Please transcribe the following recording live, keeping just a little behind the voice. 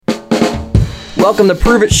Welcome to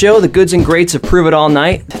Prove It Show, the goods and greats of Prove It All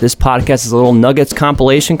Night. This podcast is a little nuggets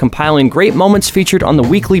compilation compiling great moments featured on the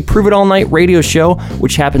weekly Prove It All Night radio show,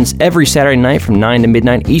 which happens every Saturday night from 9 to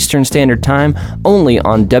midnight Eastern Standard Time, only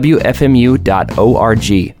on WFMU.org.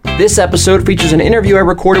 This episode features an interview I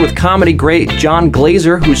recorded with comedy great Jon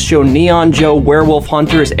Glaser, whose show Neon Joe Werewolf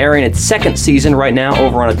Hunter is airing its second season right now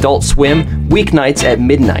over on Adult Swim, weeknights at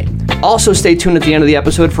midnight. Also, stay tuned at the end of the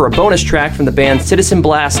episode for a bonus track from the band Citizen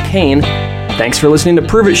Blast Kane. Thanks for listening to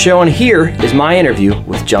Prove It Show, and here is my interview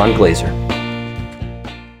with Jon Glaser.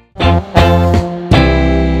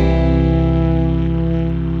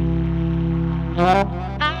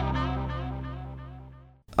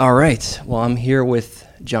 All right. Well, I'm here with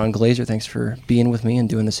Jon Glaser. Thanks for being with me and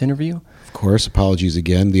doing this interview. Of course. Apologies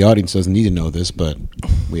again. The audience doesn't need to know this, but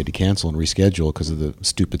we had to cancel and reschedule because of the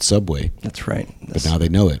stupid subway. That's right. But now they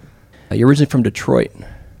know it. You're originally from Detroit.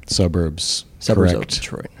 Suburbs. Suburbs Correct. of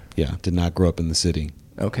Detroit. Yeah. Did not grow up in the city.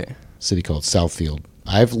 Okay. City called Southfield.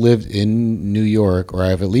 I've lived in New York, or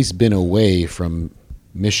I've at least been away from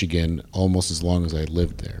Michigan almost as long as I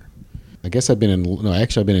lived there. I guess I've been in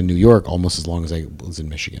New York almost as long as I was in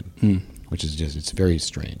Michigan, which is it's very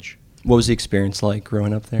strange. What was the experience like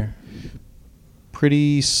growing up there?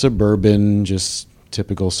 Pretty suburban, just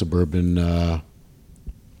typical suburban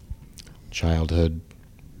childhood.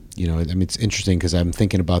 You know, I mean, it's interesting because I'm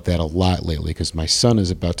thinking about that a lot lately because my son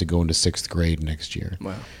is about to go into 6th grade next year.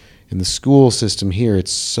 Wow. In the school system here,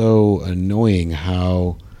 it's so annoying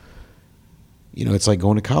how, you know, it's like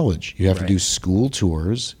going to college. You have to do school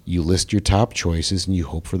tours, you list your top choices, and you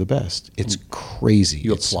hope for the best. It's crazy.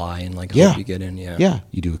 You apply and hope you get in, Yeah,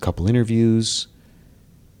 you do a couple interviews.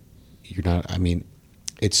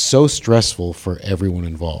 It's so stressful for everyone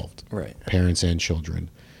involved. Right. Parents and children.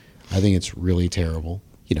 I think it's really terrible.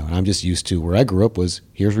 You know, and I'm just used to where I grew up was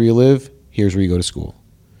here's where you live, here's where you go to school.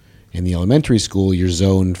 In the elementary school, you're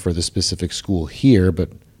zoned for the specific school here,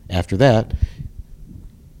 but after that,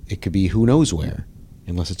 it could be who knows where,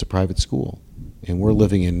 unless it's a private school. And we're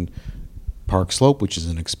living in Park Slope, which is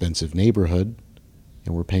an expensive neighborhood,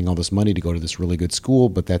 and we're paying all this money to go to this really good school,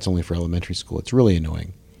 but that's only for elementary school. It's really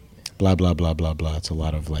annoying. Blah, blah, blah, blah, blah. It's a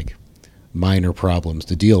lot of minor problems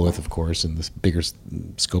to deal with, of course, in this bigger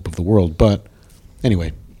scope of the world. But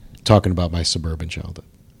anyway, talking about my suburban childhood.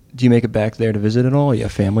 Do you make it back there to visit at all? You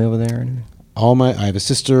have family over there or anything? I have a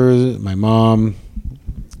sister, my mom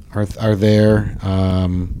are there.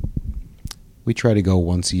 We try to go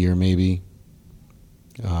once a year maybe.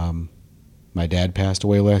 My dad passed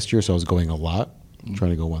away last year, so I was going a lot.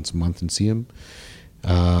 Trying to go once a month and see him.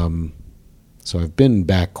 So I've been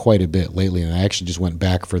back quite a bit lately, and I actually just went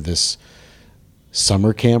back for this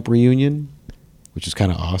summer camp reunion, which is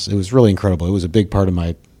kind of awesome. It was really incredible. It was a big part of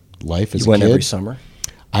my life as a kid. You went every summer?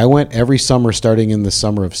 I went every summer starting in the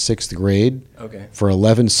summer of 6th grade. Okay. For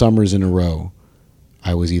 11 summers in a row.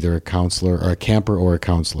 I was either a counselor or a camper or a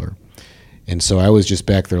counselor. And so I was just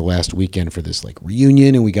back there last weekend for this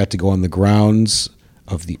reunion, and we got to go on the grounds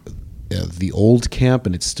of the old camp,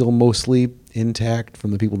 and it's still mostly intact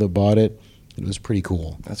from the people that bought it. It was pretty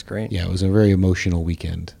cool. That's great. Yeah, it was a very emotional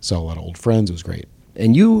weekend. Saw a lot of old friends. It was great.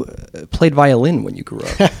 And you played violin when you grew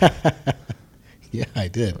up. Yeah, I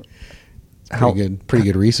did. Pretty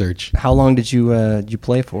good research. How long did you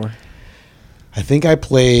play for? I think I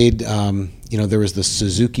played, there was the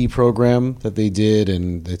Suzuki program that they did,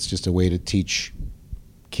 and it's just a way to teach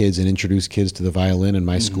kids and introduce kids to the violin, and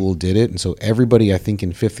my school did it. And so everybody, I think,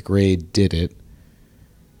 in 5th grade did it.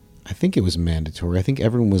 I think it was mandatory. I think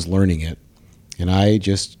everyone was learning it. And I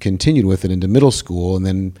just continued with it into middle school, and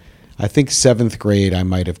then I think 7th grade I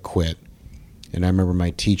might have quit. And I remember my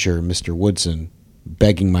teacher, Mr. Woodson,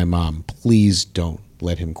 begging my mom, please don't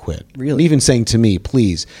let him quit. Really? And even saying to me,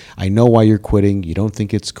 please, I know why you're quitting. You don't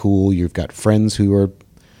think it's cool. You've got friends who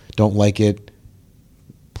don't like it.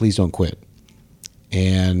 Please don't quit.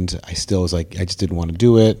 And I still was I just didn't want to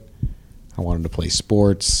do it. I wanted to play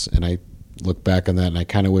sports, and I look back on that, and I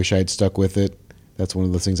kind of wish I had stuck with it. That's one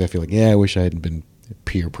of the things I feel I wish I hadn't been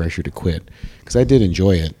peer pressure to quit, because I did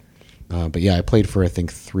enjoy it. But yeah, I played for, I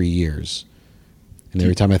think, 3 years. And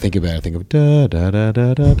every time I think about it, I think of da da da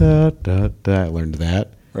da da da da da. I learned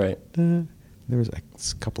that. Right. There was a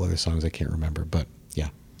couple other songs I can't remember, but yeah.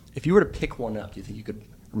 If you were to pick one up, do you think you could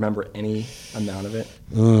remember any amount of it?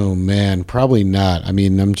 Oh man, probably not. I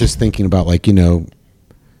mean, I'm just thinking about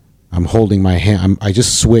I'm holding my hand. I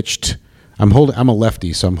just switched. I'm a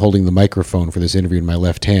lefty, so I'm holding the microphone for this interview in my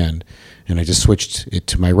left hand, and I just switched it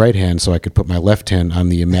to my right hand so I could put my left hand on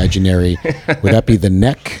the imaginary, would that be the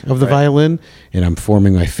neck of the violin? And I'm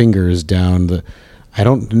forming my fingers down the, I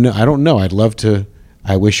don't know. I'd love to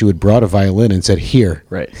I wish you had brought a violin and said, here.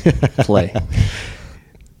 Right. Play.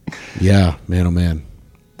 Yeah, man, oh man.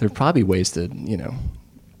 There are probably ways to,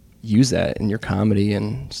 use that in your comedy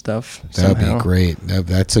and stuff. That would somehow. be great.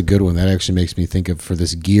 That's a good one. That actually makes me think of, for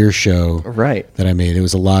this gear show Right. that I made, it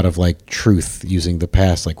was a lot of like truth using the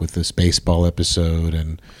past, like with this baseball episode,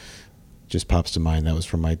 and just pops to mind. That was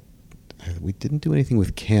from we didn't do anything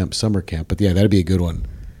with summer camp, but yeah, that'd be a good one.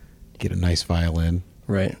 Get a nice violin.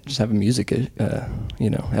 Right. Just have a music,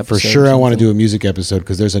 episode. For sure, I want to do a music episode,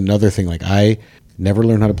 because there's another thing. Like, I never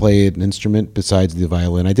learned how to play an instrument besides the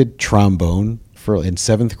violin. I did trombone in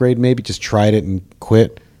 7th grade, maybe. Just tried it and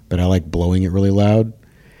quit, but I like blowing it really loud.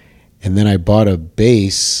 And then I bought a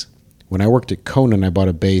bass. When I worked at Conan, I bought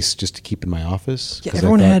a bass just to keep in my office. Yeah,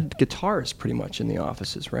 everyone had guitars pretty much in the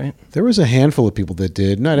offices, right? There was a handful of people that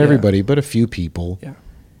did. Not everybody, but a few people. Yeah.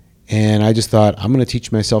 And I just thought, I'm going to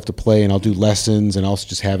teach myself to play, and I'll do lessons, and I'll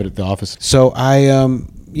just have it at the office. So I, and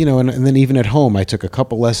then even at home, I took a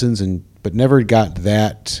couple lessons, but never got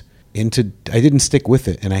that into. I didn't stick with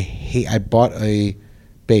it, and I bought a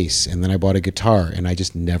bass, and then I bought a guitar, and I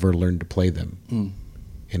just never learned to play them.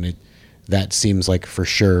 And that seems like for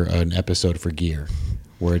sure an episode for Gear,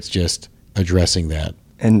 where it's just addressing that.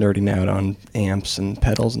 And nerding out on amps and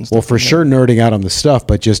pedals and stuff. Well, for sure, nerding out on the stuff,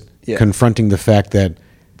 but just confronting the fact that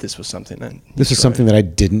this was something that I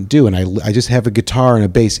didn't do, and I just have a guitar and a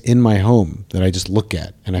bass in my home that I just look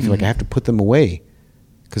at, and I feel like I have to put them away,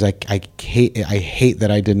 because I hate that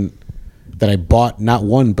I bought not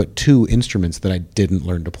one but 2 instruments that I didn't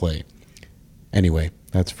learn to play. Anyway,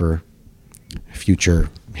 that's for future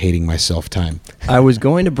hating myself time. I was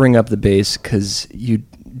going to bring up the bass because you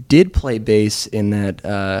did play bass in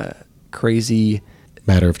that crazy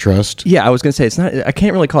Matter of Trust. Yeah, I was going to say, it's not. I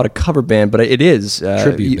can't really call it a cover band, but it is.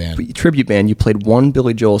 Tribute band. You played one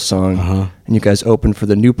Billy Joel song, and you guys opened for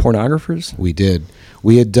the New Pornographers? We did.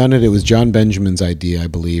 We had done it. It was John Benjamin's idea, I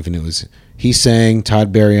believe, and it was he sang,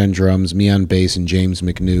 Todd Barry on drums, me on bass, and James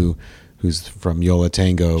McNew, who's from Yola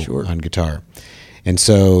Tango, on guitar. And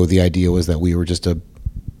so the idea was that we were just a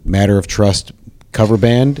Matter of Trust cover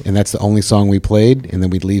band, and that's the only song we played, and then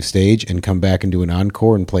we'd leave stage and come back and do an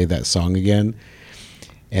encore and play that song again.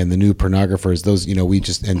 And the New Pornographers, those, we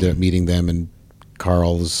just ended up meeting them, and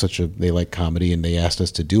Carl is they like comedy, and they asked us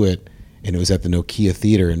to do it, and it was at the Nokia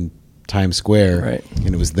Theater in Times Square, right.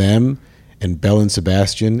 And it was them and Belle and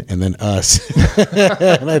Sebastian, and then us.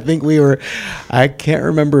 And I think I can't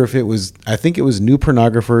remember if I think it was New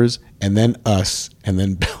Pornographers, and then us, and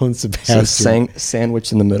then Belle and Sebastian. So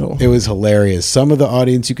sandwiched in the middle. It was hilarious. Some of the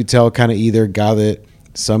audience, you could tell, kind of either got it.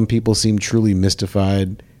 Some people seemed truly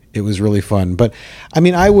mystified. It was really fun. But, I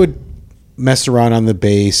mean, I would mess around on the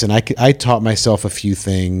bass, and I taught myself a few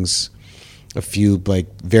things, a few, like,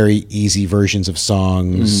 very easy versions of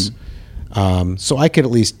songs. So I could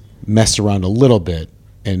at least mess around a little bit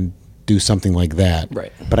and do something like that.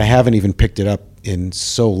 Right. But I haven't even picked it up in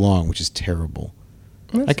so long, which is terrible.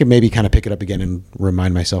 I could maybe kind of pick it up again and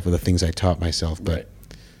remind myself of the things I taught myself. But,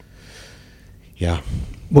 yeah.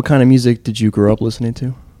 What kind of music did you grow up listening to?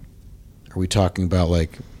 Are we talking about,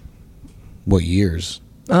 like, what years?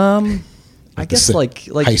 I guess like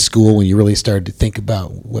high school, when you really started to think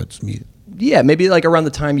about what's music. Yeah, maybe like around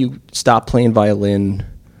the time you stopped playing violin.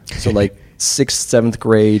 So like 6th, 7th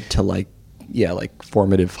grade to like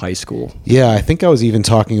formative high school. Yeah, I think I was even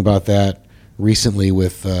talking about that recently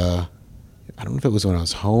with, I don't know if it was when I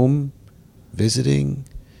was home visiting,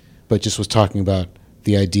 but just was talking about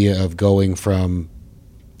the idea of going from,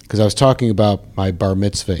 because I was talking about my bar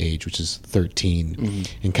mitzvah age, which is 13,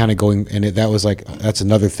 and kind of going, and that was like, that's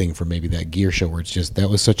another thing for maybe that Gear show, where it's just, that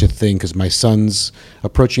was such a thing, because my son's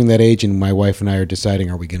approaching that age, and my wife and I are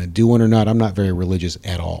deciding, are we going to do one or not? I'm not very religious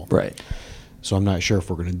at all. Right. So I'm not sure if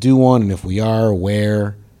we're going to do one, and if we are,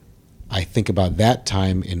 where. I think about that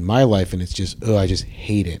time in my life, and it's just, I just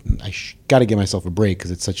hate it. And I got to give myself a break,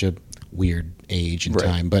 because it's such a weird age and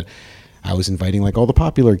time. But I was inviting like all the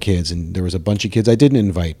popular kids, and there was a bunch of kids I didn't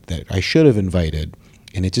invite that I should have invited.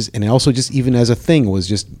 And it also just even as a thing was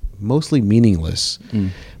just mostly meaningless.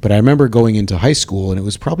 But I remember going into high school, and it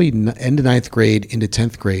was probably end of 9th grade into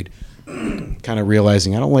 10th grade, kind of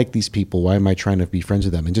realizing I don't like these people. Why am I trying to be friends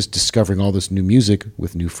with them? And just discovering all this new music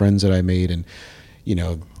with new friends that I made, and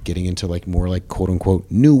getting into like more like quote unquote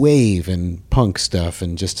new wave and punk stuff,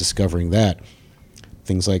 and just discovering that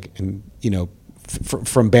things like, and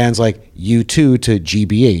from bands like U2 to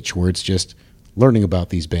GBH, where it's just learning about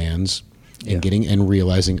these bands and getting and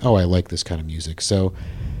realizing, I like this kind of music. So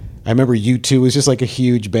I remember U2 was just like a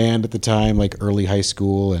huge band at the time, like early high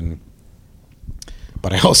school,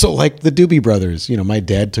 but I also liked the Doobie Brothers. My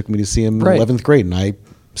dad took me to see him in 11th grade, and I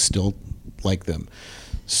still like them.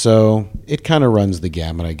 So it kind of runs the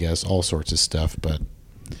gamut, I guess, all sorts of stuff.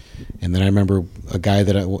 And then I remember a guy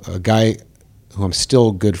who I'm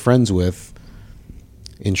still good friends with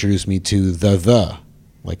introduced me to the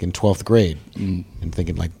like in 12th grade, and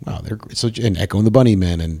thinking like, wow, they're so, and Echo and the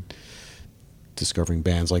Bunnymen, and discovering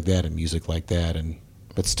bands like that and music like that,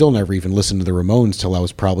 but still never even listened to the Ramones till I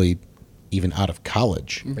was probably even out of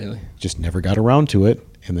college. Really? Just never got around to it,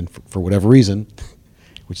 and then for whatever reason,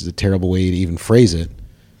 which is a terrible way to even phrase it.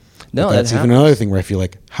 No, but that's even another thing where I feel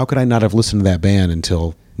like, how could I not have listened to that band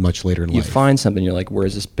until much later in life? You find something, you're like, where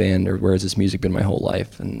is this band or where has this music been my whole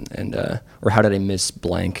life, and or how did I miss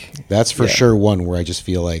blank? That's for sure one where I just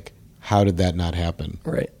feel like, how did that not happen?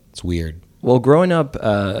 Right. It's weird. Well, growing up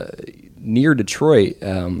near Detroit,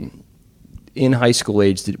 in high school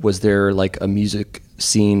age, was there like a music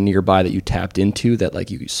scene nearby that you tapped into that like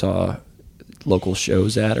you saw local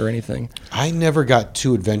shows at or anything? I never got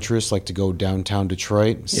too adventurous, like to go downtown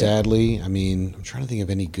Detroit, sadly. I mean, I'm trying to think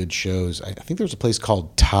of any good shows. I think there was a place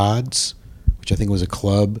called Todd's, which I think was a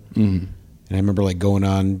club. And I remember like going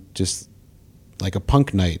on just like a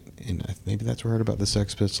punk night, and maybe that's where I heard about the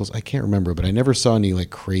Sex Pistols. I can't remember, but I never saw any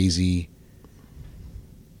like crazy...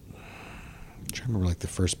 I'm trying to remember like the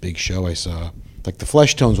first big show I saw. Like the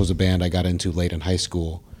Fleshtones was a band I got into late in high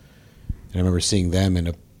school, and I remember seeing them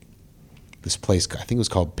in this place, I think it was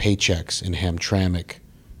called Paychecks in Hamtramck,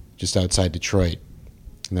 just outside Detroit.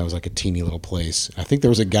 And that was like a teeny little place. I think there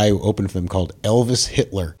was a guy who opened for them called Elvis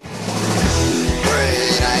Hitler.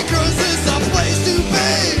 Great Acres is a place to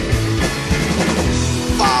be.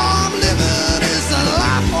 Farm living is a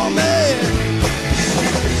life for me.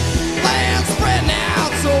 Land spreading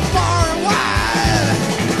out so far and wide.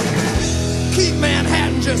 Keep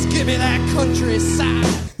Manhattan, just give me that countryside.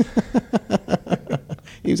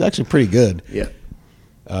 He was actually pretty good. Yeah.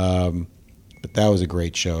 But that was a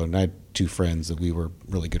great show. And I had two friends that we were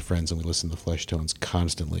really good friends, and we listened to the Fleshtones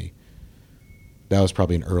constantly. That was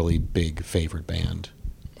probably an early big favorite band.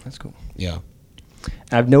 That's cool. Yeah.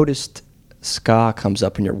 I've noticed ska comes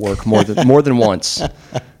up in your work more than once.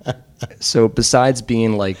 So besides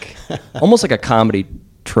being like almost like a comedy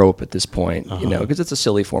trope at this point, you know, because it's a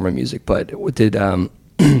silly form of music, but did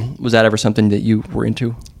was that ever something that you were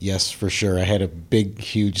into? Yes, for sure. I had a big,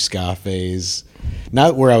 huge ska phase.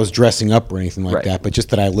 Not where I was dressing up or anything like that, but just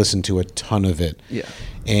that I listened to a ton of it. Yeah.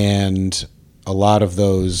 And a lot of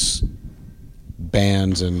those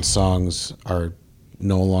bands and songs are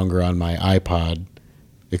no longer on my iPod,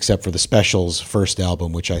 except for the Specials' first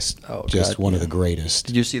album, which one of the greatest.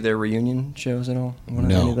 Did you see their reunion shows at all?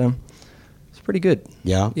 No. Any of them? It's pretty good.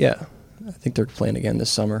 Yeah? Yeah. I think they're playing again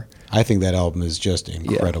this summer. I think that album is just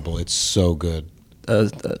incredible. Yeah. It's so good.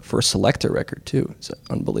 For a Selecter record, too. It's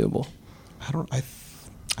unbelievable. I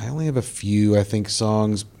only have a few, I think,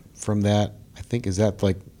 songs from that. I think, is it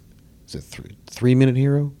 3 Minute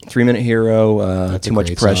Hero? 3 Minute Hero, Too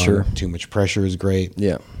Much Pressure. Song. Too Much Pressure is great.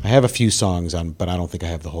 Yeah. I have a few songs on, but I don't think I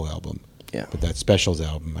have the whole album. Yeah. But that Specials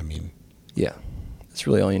album, I mean. Yeah. That's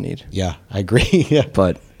really all you need. Yeah, I agree. Yeah.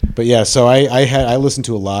 But yeah, so I listened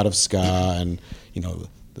to a lot of ska, and, you know,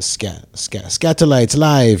 the Skatalites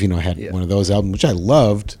Live, you know, I had one of those albums, which I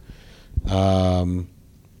loved.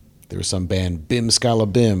 There was some band, Bim Scala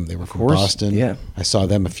Bim. They were from Boston. Yeah. I saw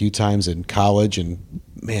them a few times in college, and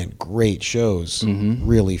man, great shows.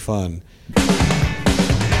 Really fun.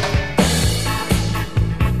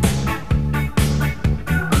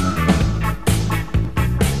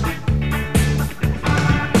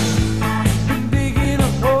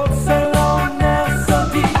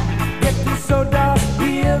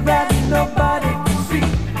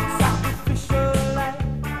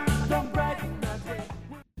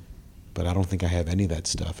 But I don't think I have any of that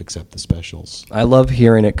stuff except the Specials. I love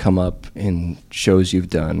hearing it come up in shows you've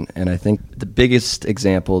done, and I think the biggest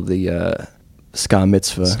example, the Ska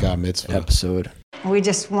Mitzvah episode. We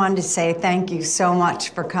just wanted to say thank you so much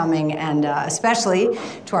for coming, and especially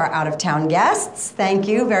to our out-of-town guests. Thank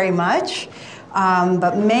you very much.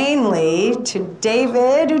 But mainly to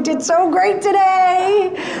David, who did so great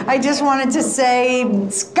today. I just wanted to say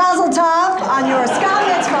Skazeltov on your Ska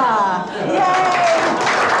Mitzvah. Yay!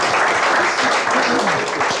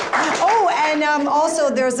 Oh, and also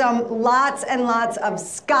there's lots and lots of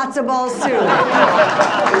Skatzable soup.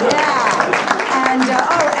 Yeah.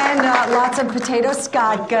 And lots of potato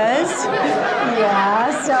skatkas.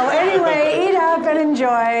 Yeah, so anyway, eat up and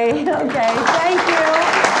enjoy. Okay, thank you.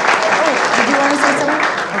 Oh, did you want to say something?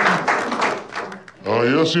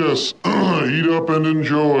 Yes. Eat up and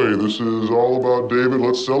enjoy. This is all about David.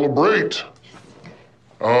 Let's celebrate.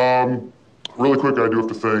 Really quick, I do have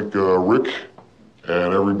to thank Rick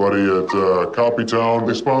and everybody at Copytown.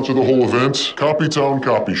 They sponsor the whole event. Copytown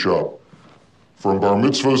Copy Shop. From bar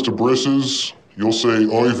mitzvahs to brisses, you'll say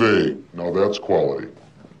oy vey. Now that's quality.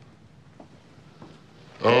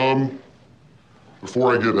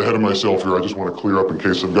 Before I get ahead of myself here, I just want to clear up in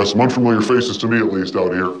case I've got some unfamiliar faces to me at least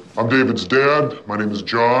out here. I'm David's dad. My name is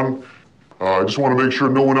John. I just want to make sure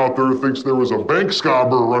no one out there thinks there was a bank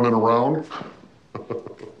scabber running around.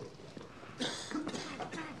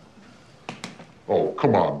 Oh,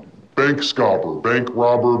 come on. Bank scabber, bank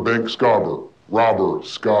robber, bank scabber. Robber,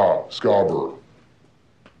 scabber.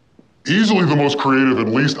 Easily the most creative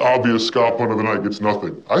and least obvious ska pun of the night gets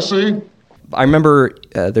nothing. I see. I remember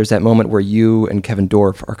there's that moment where you and Kevin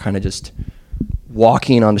Dorff are kind of just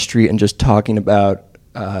walking on the street and just talking about,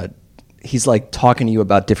 he's like talking to you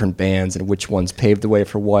about different bands and which ones paved the way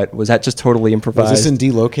for what. Was that just totally improvised? Was this in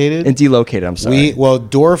Delocated? In Delocated, I'm sorry.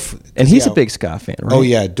 Dorff... And he's a big ska fan, right? Oh,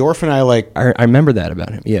 yeah. Dorff and I like... I remember that about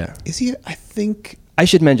him, yeah. Is he... I think... I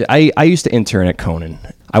should mention, I used to intern at Conan.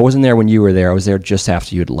 I wasn't there when you were there. I was there just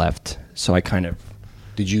after you had left. So I kind of...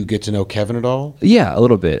 Did you get to know Kevin at all? Yeah, a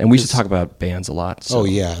little bit. And we used to talk about bands a lot. So. Oh,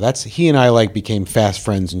 yeah. He and I like became fast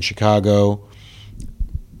friends in Chicago.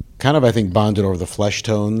 Kind of, I think, bonded over the Flesh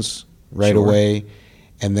Tones right away.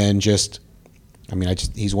 And then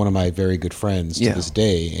he's one of my very good friends to this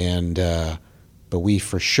day. And, but we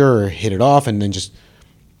for sure hit it off and then just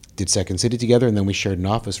did Second City together. And then we shared an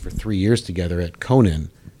office for 3 years together at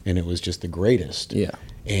Conan. And it was just the greatest. Yeah.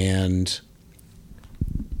 And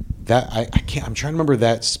that I'm trying to remember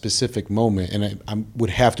that specific moment, and I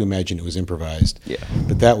would have to imagine it was improvised. Yeah.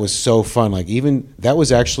 But that was so fun. Like even that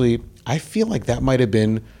was actually, I feel like that might have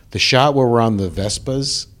been the shot where we're on the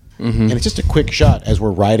Vespas, and it's just a quick shot as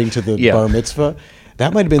we're riding to the bar mitzvah.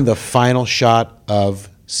 That might have been the final shot of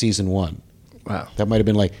season 1. Wow. That might have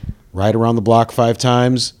been like ride around the block 5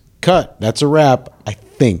 times, cut. That's a wrap.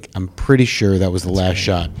 I'm pretty sure that was the last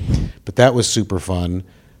shot. But that was super fun.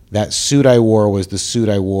 That suit I wore was the suit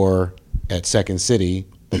I wore at Second City,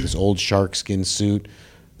 like this old shark skin suit.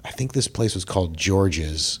 I think this place was called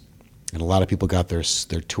George's, and a lot of people got their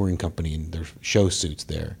touring company and their show suits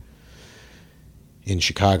there in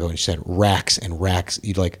Chicago. And she said racks and racks.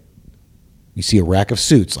 You see a rack of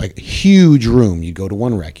suits, like a huge room. You'd go to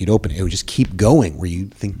one rack, you'd open it, it would just keep going. Where you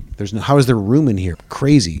think how is there room in here?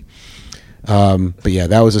 Crazy. But yeah,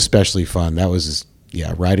 that was especially fun. That was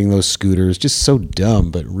riding those scooters, just so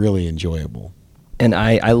dumb, but really enjoyable. And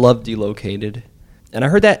I love Delocated. And I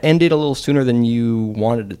heard that ended a little sooner than you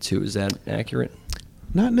wanted it to. Is that accurate?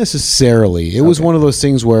 Not necessarily. It was one of those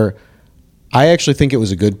things where I actually think it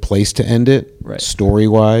was a good place to end it,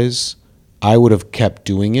 story-wise. I would have kept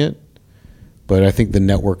doing it, but I think the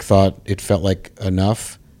network thought it felt like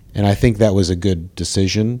enough, and I think that was a good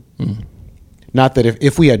decision. Mm-hmm. Not that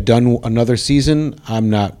if we had done another season, I'm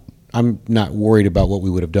not worried about what we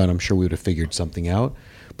would have done. I'm sure we would have figured something out.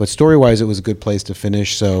 But story-wise, it was a good place to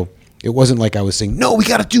finish. So it wasn't like I was saying, no, we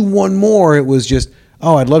got to do one more. It was just,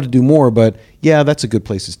 oh, I'd love to do more. But yeah, that's a good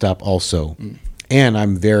place to stop also. Mm. And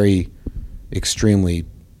I'm extremely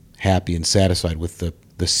happy and satisfied with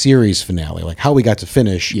the series finale, like how we got to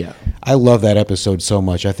finish. Yeah. I love that episode so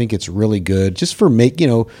much. I think it's really good just for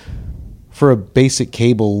for a basic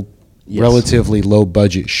cable, relatively low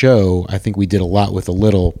budget show. I think we did a lot with a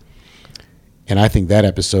little. And I think that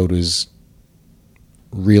episode was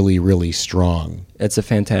really, really strong. It's a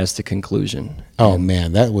fantastic conclusion. Oh,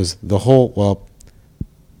 man, that was the whole,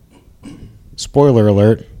 spoiler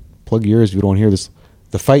alert, plug your ears if you don't want to hear this.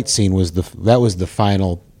 The fight scene was the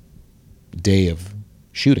final day of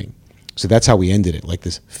shooting. So that's how we ended it, like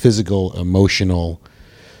this physical, emotional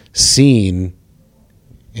scene.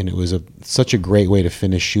 And it was such a great way to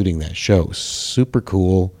finish shooting that show. Super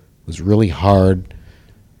cool. It was really hard.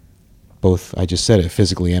 Both, I just said it,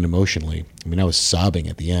 physically and emotionally. I mean, I was sobbing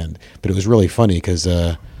at the end. But it was really funny because,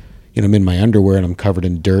 I'm in my underwear and I'm covered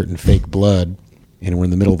in dirt and fake blood. And we're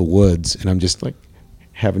in the middle of the woods. And I'm just like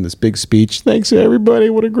having this big speech. Thanks,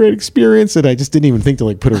 everybody. What a great experience. And I just didn't even think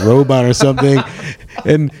to put a robe on or something.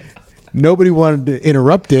 And nobody wanted to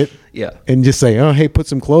interrupt it. Yeah. And just say, oh, hey, put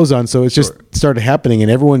some clothes on. So it just started happening.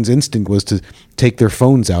 And everyone's instinct was to take their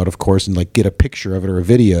phones out, of course, and get a picture of it or a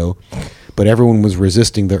video. But everyone was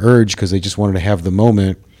resisting the urge because they just wanted to have the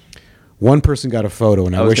moment. One person got a photo,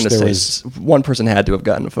 and I wish there was... One person had to have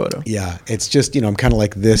gotten a photo. Yeah. It's just, I'm kind of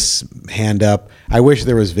like this, hand up. I wish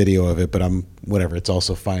there was video of it, but whatever. It's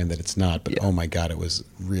also fine that it's not. But oh my God, it was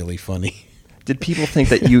really funny. Did people think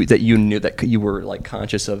that you knew that you were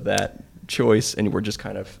conscious of that choice and you were just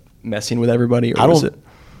kind of messing with everybody? Or was it?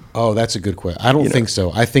 Oh, that's a good question. I don't think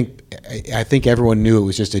so. I think everyone knew it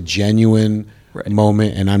was just a genuine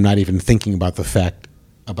moment, and I'm not even thinking about the fact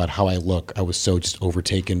about how I look. I was so just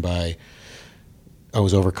I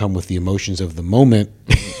was overcome with the emotions of the moment.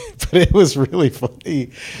 But it was really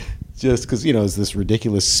funny just because, it's this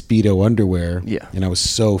ridiculous Speedo underwear. Yeah. And I was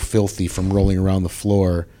so filthy from rolling around the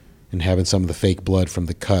floor and having some of the fake blood from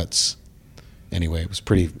the cuts. Anyway,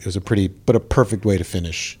 but a perfect way to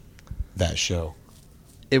finish that show.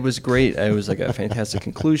 It was great. It was like a fantastic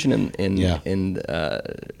conclusion in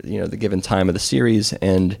the given time of the series,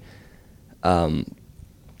 and I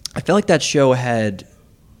felt like that show had,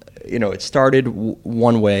 it started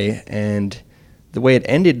one way, and the way it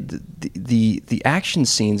ended, the action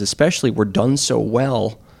scenes especially were done so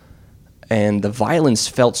well, and the violence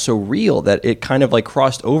felt so real that it kind of like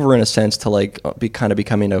crossed over in a sense to like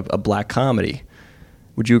becoming a black comedy.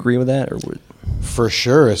 Would you agree with that, or would? For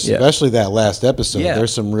sure, especially that last episode. Yeah.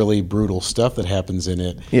 There's some really brutal stuff that happens in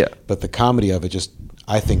it. Yeah. But the comedy of it just,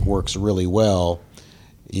 I think, works really well.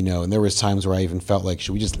 And there was times where I even felt like,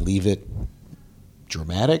 should we just leave it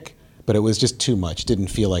dramatic? But it was just too much. It didn't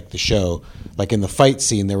feel like the show. Like in the fight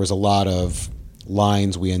scene, there was a lot of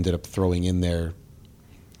lines we ended up throwing in there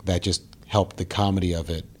that just helped the comedy of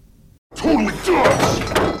it. Totally does!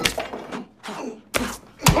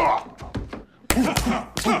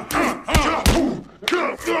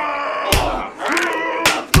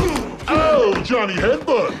 Oh, Johnny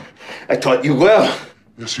Headbutt! I taught you well.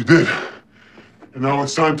 Yes, you did. And now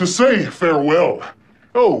it's time to say farewell.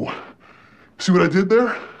 Oh, see what I did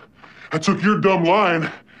there? I took your dumb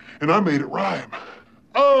line and I made it rhyme.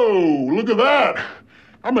 Oh, look at that.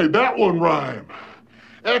 I made that one rhyme.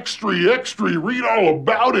 Extra, read all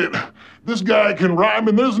about it. This guy can rhyme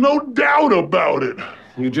and there's no doubt about it.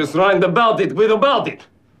 You just rhymed about it with about it.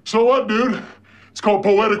 So what, dude? It's called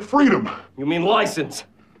poetic freedom. You mean license?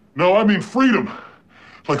 No, I mean freedom.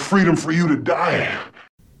 Like freedom for you to die.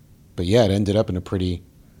 But yeah, it ended up in a pretty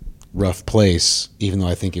rough place, even though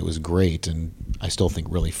I think it was great, and I still think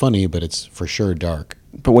really funny, but it's for sure dark.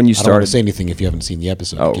 But when you I don't want started, to say anything if you haven't seen the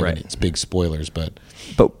episode. Oh, given right. It's big spoilers, but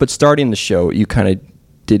starting the show, you kind of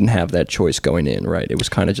didn't have that choice going in, right? It was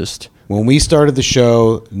kind of just when we started the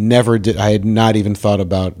show, I had not even thought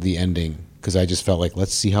about the ending because I just felt like,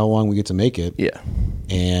 let's see how long we get to make it. yeah.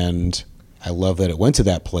 And I love that it went to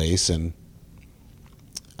that place, and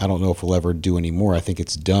I don't know if we'll ever do any more. I think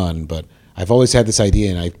it's done, but I've always had this idea,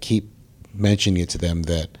 and I keep mentioning it to them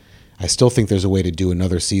that I still think there's a way to do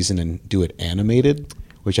another season and do it animated,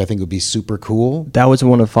 which I think would be super cool. That was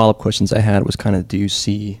one of the follow-up questions I had was kind of, do you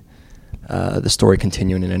see the story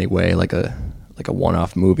continuing in any way, like a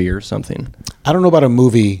one-off movie or something? I don't know about a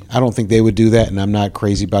movie. I don't think they would do that, and I'm not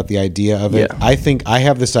crazy about the idea of it. Yeah. I think I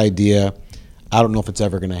have this idea. I don't know if it's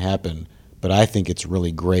ever going to happen, but I think it's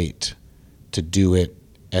really great to do it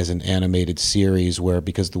as an animated series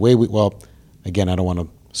because the way again, I don't want to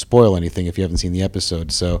spoil anything if you haven't seen the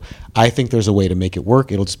episode. So I think there's a way to make it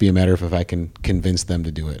work. It'll just be a matter of if I can convince them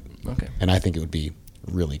to do it. Okay. And I think it would be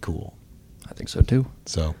really cool. I think so too.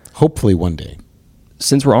 So hopefully one day.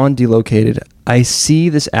 Since we're on Delocated, I see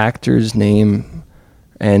this actor's name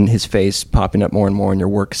and his face popping up more and more in your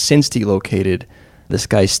work since Delocated. This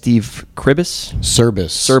guy, Steve Kribis?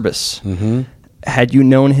 Cerbis. Mm-hmm. Had you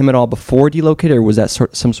known him at all before Delocated, or was that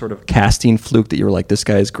some sort of casting fluke that you were like, this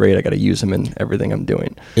guy is great, I got to use him in everything I'm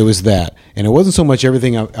doing? It was that. And it wasn't so much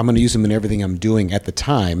everything, I'm going to use him in everything I'm doing at the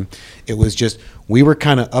time. It was just, we were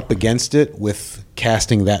kind of up against it with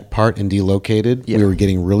casting that part in Delocated. Yeah. We were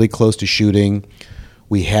getting really close to shooting.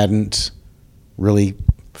 We hadn't really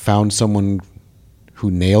found someone who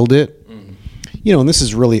nailed it. And this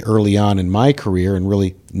is really early on in my career, and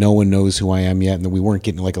really no one knows who I am yet, and we weren't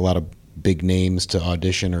getting like a lot of big names to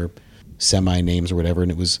audition or semi names or whatever.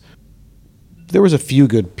 And there was a few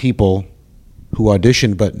good people who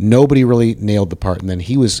auditioned, but nobody really nailed the part. And then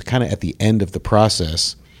he was kind of at the end of the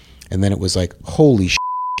process, and then it was like, holy shit,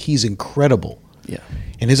 he's incredible. Yeah.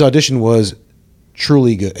 And his audition was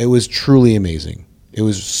truly good. It was truly amazing. It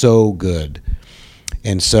was so good.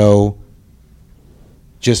 And so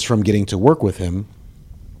just from getting to work with him,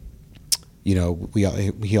 he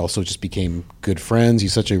also just became good friends.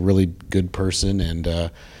 He's such a really good person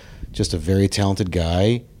and just a very talented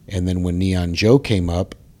guy. And then when Neon Joe came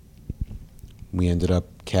up, we ended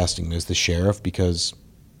up casting him as the sheriff because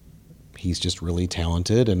he's just really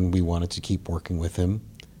talented and we wanted to keep working with him.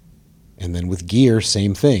 And then with Gear,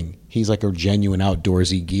 same thing. He's like a genuine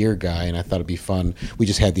outdoorsy gear guy, and I thought it'd be fun. We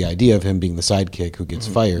just had the idea of him being the sidekick who gets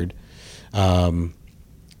fired.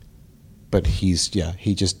 But he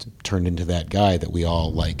just turned into that guy that we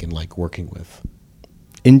all like and like working with.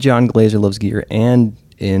 In John Glazer Loves Gear and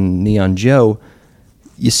in Neon Joe,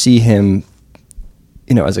 you see him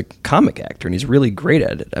as a comic actor, and he's really great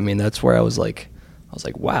at it. I mean, that's where I was like,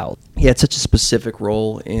 wow. He had such a specific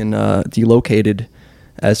role in Delocated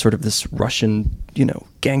as sort of this Russian,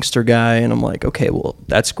 gangster guy, and I'm like, okay, well,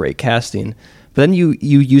 that's great casting. But then you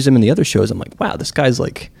use him in the other shows, I'm like, wow, this guy's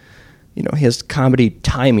like, he has comedy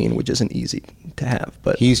timing, which isn't easy to have.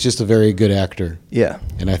 But he's just a very good actor. Yeah.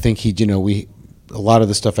 And I think a lot of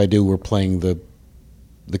the stuff I do, we're playing the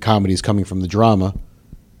comedies coming from the drama,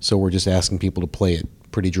 so we're just asking people to play it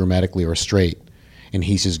pretty dramatically or straight, and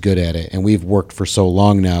he's just good at it. And we've worked for so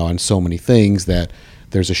long now on so many things that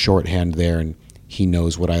there's a shorthand there, and he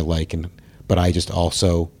knows what I like. But I just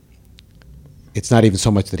also, it's not even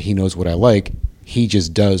so much that he knows what I like, he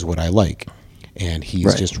just does what I like, and he's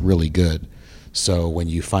Right. just really good. So when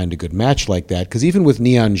you find a good match like that, because even with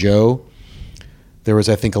Neon Joe, there was,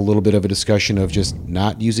 I think, a little bit of a discussion of just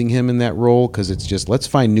not using him in that role, because it's just, let's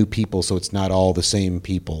find new people so it's not all the same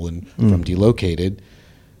people from Delocated.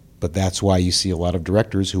 But that's why you see a lot of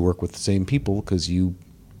directors who work with the same people, because you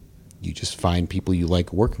just find people you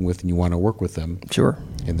like working with and you want to work with them. Sure.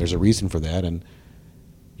 And there's a reason for that. And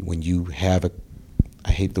when you have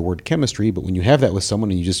I hate the word chemistry, but when you have that with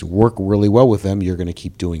someone and you just work really well with them, you're going to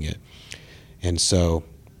keep doing it. And so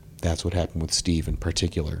that's what happened with Steve in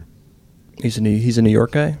particular. He's a New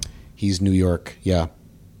York guy? He's New York, yeah.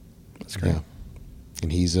 That's great. Yeah.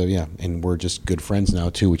 And he's, and we're just good friends now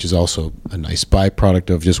too, which is also a nice byproduct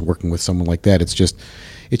of just working with someone like that. It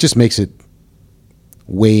just makes it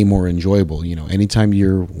way more enjoyable. Anytime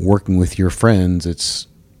you're working with your friends,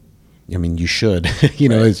 you should, right.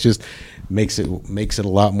 It's just makes it a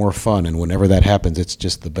lot more fun. And whenever that happens, it's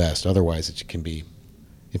just the best. Otherwise, it can be,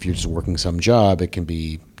 if you're just working some job, it can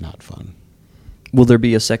be not fun. Will there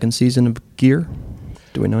be a second season of Gear?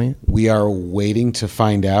 Do we know yet? We are waiting to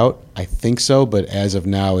find out. I think so, but as of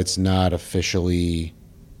now, it's not officially.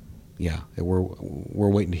 Yeah, we're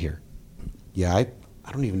waiting to hear. Yeah,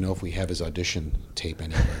 I don't even know if we have his audition tape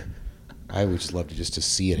anywhere. I would just love to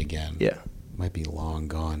see it again. Yeah. Might be long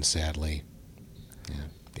gone, sadly. Yeah,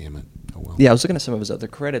 damn it. Oh well. Yeah, I was looking at some of his other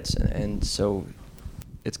credits, and so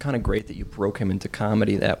it's kind of great that you broke him into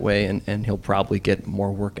comedy that way, and he'll probably get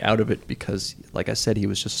more work out of it because, like I said, he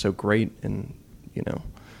was just so great, and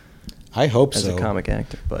I hope as so. a comic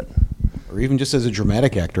actor, or even just as a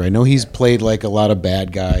dramatic actor. I know he's played like a lot of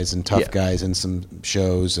bad guys and tough Yeah. guys in some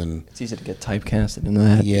shows, and it's easy to get typecasted into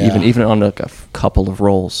that. Yeah. Even on like a couple of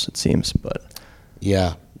roles, it seems. But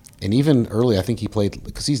yeah, and even early, I think he played,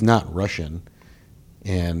 because he's not Russian,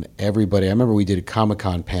 and everybody. I remember we did a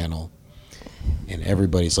Comic-Con panel, and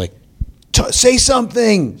everybody's like, "Say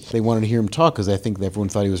something!" They wanted to hear him talk because I think everyone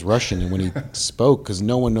thought he was Russian, and when he spoke, because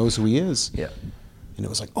no one knows who he is. yeah, And it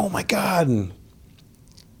was like, oh my God. And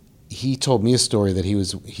he told me a story that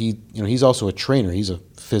he's also a trainer. He's a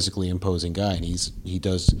physically imposing guy, and he's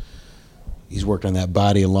worked on that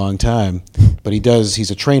body a long time. But he's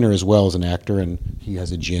a trainer as well as an actor, and he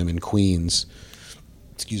has a gym in Queens.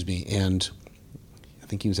 Excuse me. And I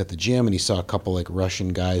think he was at the gym, and he saw a couple like Russian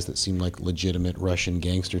guys that seemed like legitimate Russian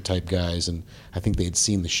gangster type guys, and I think they had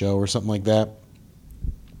seen the show or something like that.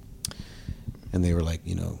 And they were like,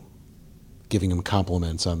 giving him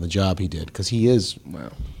compliments on the job he did, because he is.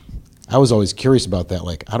 wow, I was always curious about that.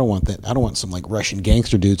 Like, I don't want that. I don't want some like Russian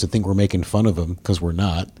gangster dudes to think we're making fun of him, because we're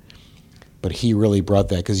not. But he really brought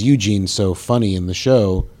that, because Eugene's so funny in the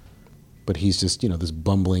show, but he's just this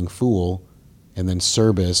bumbling fool. And then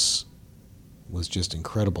Cerbis was just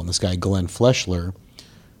incredible. And this guy Glenn Fleshler,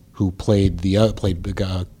 who played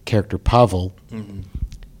the character Pavel,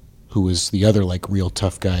 who was the other like real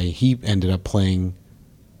tough guy. He ended up playing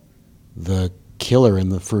the killer in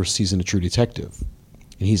the first season of True Detective,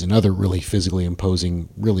 and he's another really physically imposing,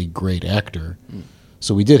 really great actor.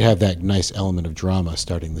 So we did have that nice element of drama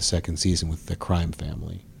starting the second season with the crime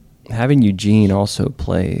family. having Eugene also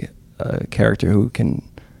play a character who can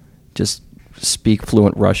just speak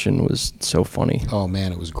fluent Russian was so funny. Oh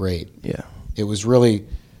man, it was great. Yeah. It was really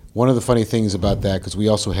one of the funny things about that, because we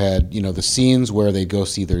also had, the scenes where they go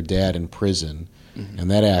see their dad in prison,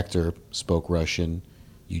 and that actor spoke Russian.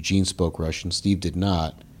 Eugene spoke Russian. Steve did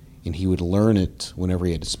not, and he would learn it whenever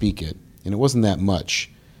he had to speak it, and it wasn't that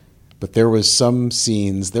much. But there was some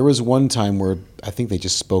scenes. There was one time where I think they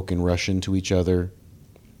just spoke in Russian to each other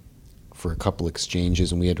for a couple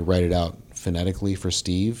exchanges, and we had to write it out phonetically for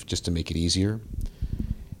Steve just to make it easier.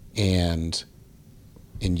 And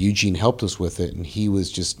Eugene helped us with it, and he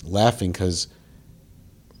was just laughing because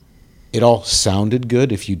it all sounded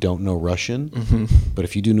good if you don't know Russian. But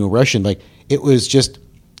if you do know Russian, like, it was just,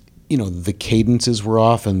 the cadences were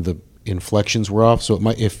off and the inflections were off. So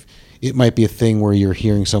it might be a thing where you're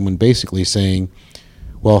hearing someone basically saying,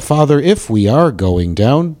 well, Father, if we are going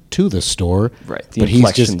down to the store. Right. The but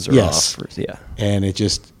inflections are yes. off. Yeah. And it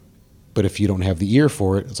just, but if you don't have the ear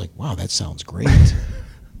for it, it's like, wow, that sounds great.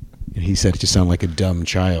 And he said it just sounded like a dumb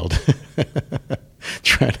child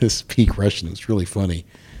trying to speak Russian. It was really funny,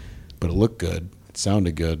 but it looked good. It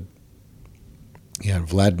sounded good. Yeah,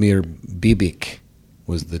 Vladimir Bibik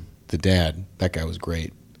was the dad. That guy was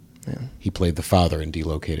great. Yeah. He played the father in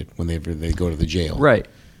Delocated when they go to the jail. Right.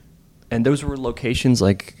 And those were locations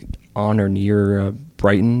like on or near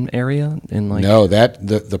Brighton area? No,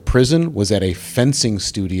 the prison was at a fencing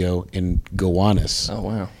studio in Gowanus. Oh,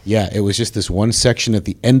 wow. Yeah, it was just this one section at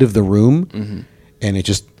the end of the room, and it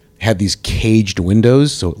just had these caged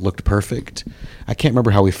windows, so it looked perfect. I can't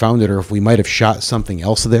remember how we found it or if we might have shot something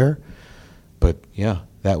else there, but yeah,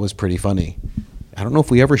 that was pretty funny. I don't know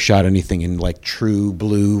if we ever shot anything in like true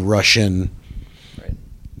blue Russian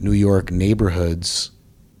New York neighborhoods.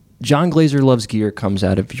 John Glazer Loves Gear comes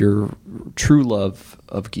out of your true love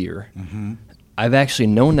of gear. Mm-hmm. I've actually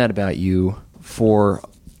known that about you for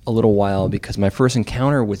a little while because my first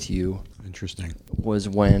encounter with you was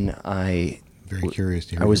when Very curious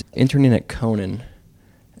to hear. I was interning at Conan,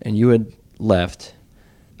 and you had left.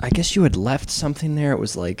 I guess you had left something there. It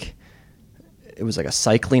was like a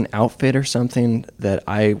cycling outfit or something that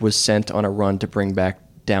I was sent on a run to bring back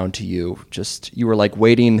down to you. You were like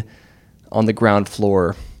waiting on the ground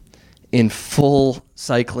floor in full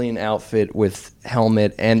cycling outfit with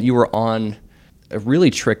helmet, and you were on a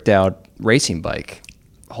really tricked out racing bike,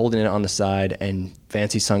 holding it on the side and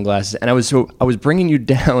fancy sunglasses. And I was bringing you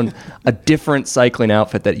down a different cycling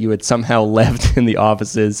outfit that you had somehow left in the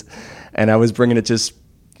offices, and I was bringing it just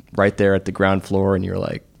right there at the ground floor, and you're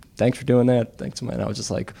like, thanks for doing that. Thanks, man. I was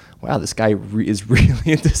just like, wow, this guy is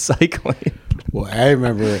really into cycling. Well, I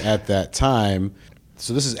remember at that time,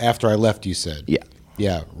 so this is after I left, you said? Yeah.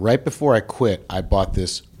 Yeah, right before I quit, I bought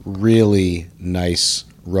this really nice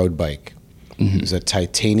road bike. Mm-hmm. It was a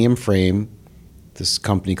titanium frame, this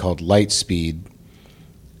company called Lightspeed,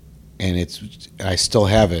 and I still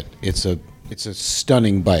have it. It's a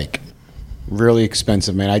stunning bike. Really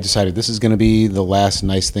expensive, man. I decided this is going to be the last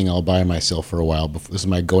nice thing I'll buy myself for a while. This is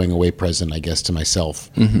my going away present, I guess, to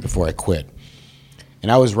myself before I quit.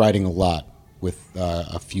 And I was riding a lot with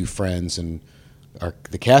a few friends, and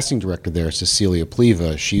the casting director there, Cecilia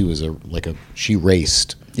Pliva, she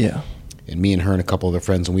raced. Yeah. And me and her and a couple other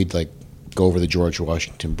friends, and we'd like go over the George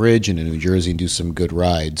Washington Bridge into New Jersey and do some good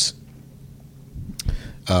rides.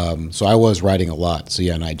 So I was riding a lot. So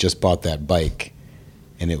yeah, and I just bought that bike,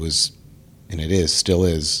 and still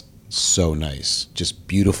is so nice. Just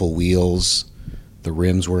beautiful wheels. The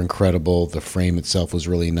rims were incredible. The frame itself was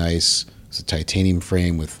really nice. It's a titanium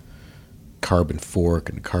frame with carbon fork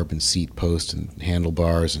and carbon seat post and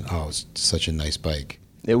handlebars, and it's such a nice bike.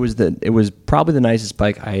 It was probably the nicest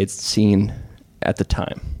bike I had seen at the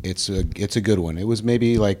time. It's a good one. It was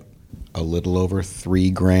maybe like a little over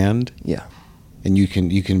 $3,000. Yeah. And you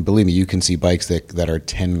can believe me, you can see bikes that are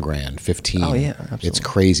 $10,000, $15,000. Oh yeah, absolutely. It's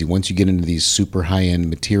crazy once you get into these super high end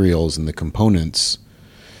materials and the components.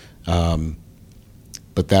 But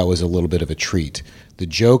that was a little bit of a treat. The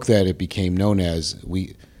joke that it became known as,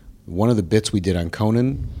 one of the bits we did on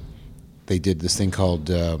Conan, they did this thing called,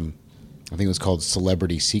 I think it was called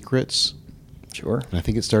Celebrity Secrets. Sure. And I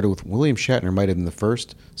think it started with William Shatner, might have been the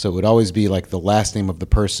first. So it would always be like the last name of the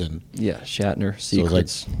person. Yeah, Shatner, Secrets. So it was like,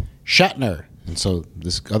 Shatner. And so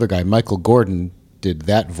this other guy, Michael Gordon, did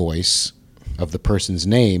that voice of the person's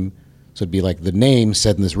name. So it'd be like the name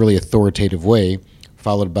said in this really authoritative way,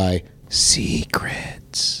 followed by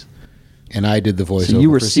Secrets. And I did the voice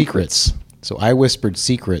over for Secrets. So I whispered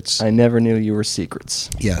Secrets. I never knew you were Secrets.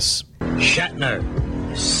 Yes. Shatner.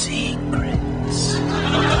 Secrets.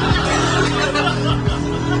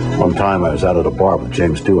 One time I was out at a bar with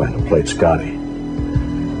James Doohan and played Scotty.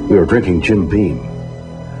 We were drinking Jim Beam.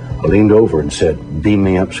 I leaned over and said, "Beam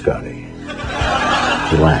me up, Scotty."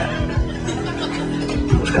 He laughed.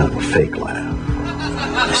 It was kind of a fake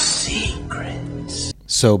laugh. Secrets.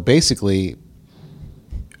 So basically,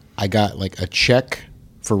 I got like a check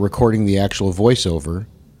for recording the actual voiceover,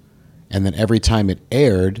 and then every time it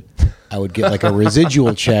aired, I would get like a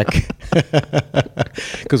residual check.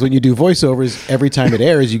 Because when you do voiceovers, every time it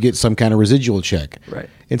airs, you get some kind of residual check. Right.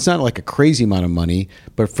 It's not like a crazy amount of money,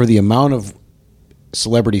 but for the amount of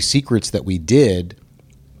Celebrity Secrets that we did,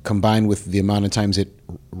 combined with the amount of times it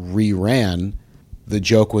reran, the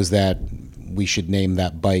joke was that we should name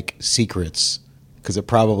that bike Secrets, because I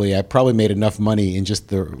probably made enough money in just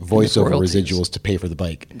the voiceover residuals to pay for the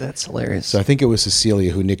bike. That's hilarious. So I think it was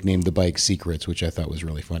Cecilia who nicknamed the bike Secrets, which I thought was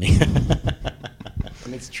really funny.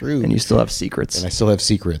 And it's true. And you still have Secrets. And I still have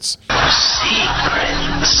Secrets.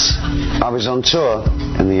 Secrets. I was on tour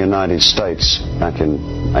in the United States back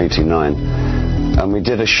in '89, and we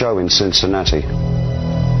did a show in Cincinnati.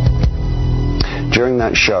 During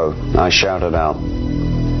that show, I shouted out,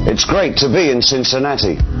 "It's great to be in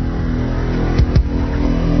Cincinnati."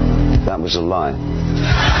 That was a lie.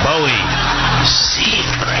 Bowie,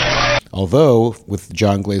 secret. Although, with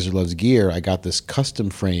John Glazer Loves Gear, I got this custom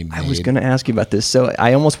frame made. I was going to ask you about this. So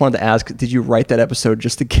I almost wanted to ask, did you write that episode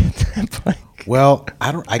just to get that bike? Well,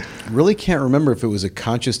 I really can't remember if it was a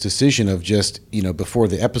conscious decision of just, before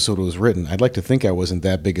the episode was written. I'd like to think I wasn't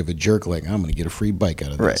that big of a jerk, like, I'm going to get a free bike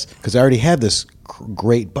out of this. Because I already had this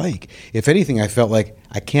great bike. If anything, I felt like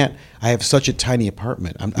I have such a tiny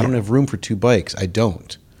apartment. I don't have room for two bikes. I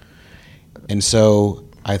don't. And so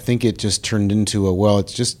I think it just turned into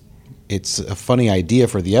it's a funny idea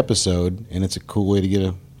for the episode, and it's a cool way to get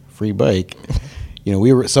a free bike.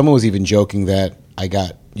 Someone was even joking that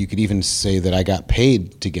you could even say that I got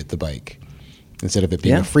paid to get the bike instead of it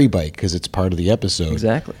being a free bike because it's part of the episode.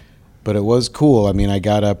 Exactly. But it was cool. I mean, I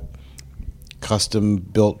got a custom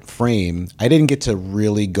built frame. I didn't get to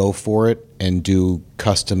really go for it and do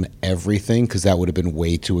custom everything because that would have been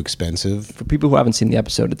way too expensive. For people who haven't seen the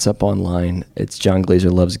episode, it's up online. It's John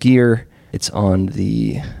Glazer Loves Gear. It's on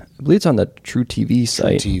I believe it's on the True TV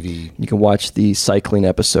site. True TV. You can watch the cycling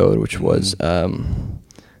episode, which was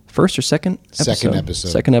first or second episode?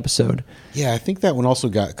 Second episode. Yeah, I think that one also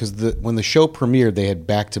got, because when the show premiered, they had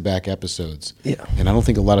back-to-back episodes. Yeah. And I don't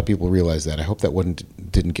think a lot of people realize that. I hope that one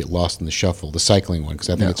didn't get lost in the shuffle, the cycling one, because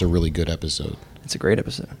I think it's a really good episode. It's a great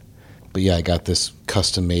episode. But yeah, I got this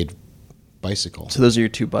custom-made bicycle. So those are your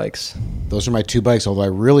two bikes. Those are my two bikes, although I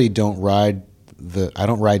really don't ride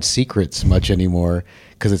Secrets much anymore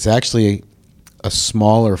because it's actually a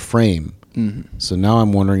smaller frame. Mm-hmm. So now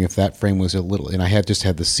I'm wondering if that frame was a little, and I just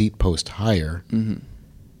had the seat post higher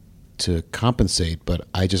to compensate, but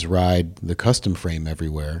I just ride the custom frame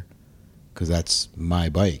everywhere because that's my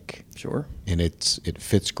bike. Sure. And it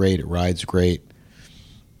fits great, it rides great.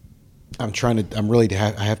 I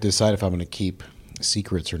have to decide if I'm going to keep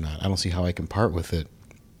Secrets or not. I don't see how I can part with it,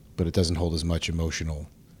 but it doesn't hold as much emotional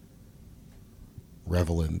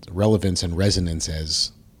relevance and resonance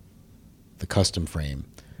as the custom frame.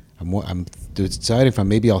 I'm deciding if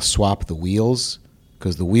maybe I'll swap the wheels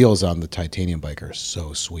because the wheels on the titanium bike are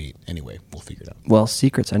so sweet. Anyway, we'll figure it out. Well,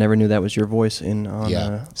 Secrets. I never knew that was your voice on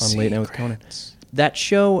Late Night with Conan. That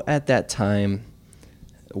show at that time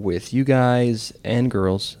with you guys and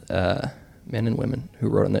girls, men and women who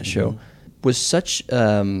wrote on that show, was such,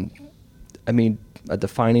 a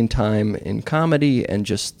defining time in comedy and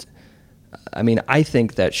just, I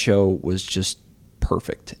think that show was just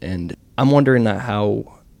perfect. And I'm wondering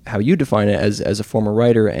how you define it as a former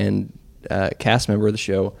writer and cast member of the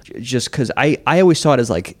show, just because I always saw it as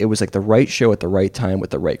it was the right show at the right time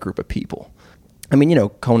with the right group of people.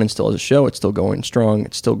 Conan still has a show. It's still going strong.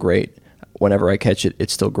 It's still great. Whenever I catch it,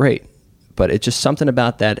 it's still great. But it's just something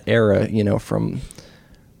about that era, from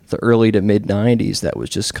the early to mid 90s that was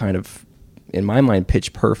just kind of, in my mind,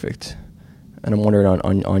 pitch perfect. And I'm wondering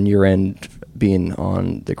on your end, being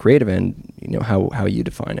on the creative end, how you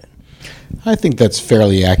define it. I think that's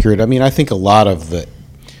fairly accurate. I think a lot of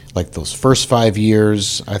those first 5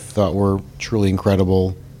 years I thought were truly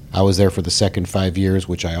incredible. I was there for the second 5 years,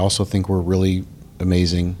 which I also think were really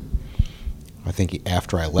amazing. I think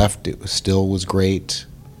after I left, it still was great.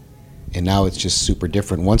 And now it's just super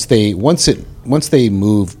different. Once they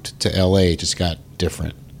moved to LA, it just got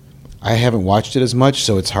different. I haven't watched it as much,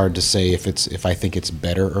 so it's hard to say if I think it's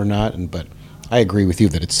better or not. But I agree with you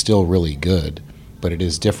that it's still really good, but it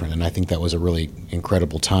is different. And I think that was a really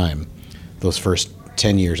incredible time. Those first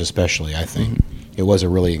 10 years especially, I think. It was a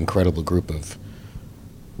really incredible group of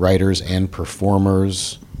writers and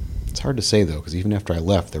performers. It's hard to say, though, because even after I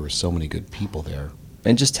left, there were so many good people there.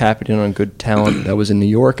 And just tapping in on good talent that was in New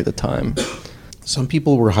York at the time. Some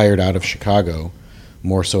people were hired out of Chicago,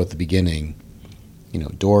 more so at the beginning.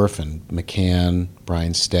 Dorff and McCann,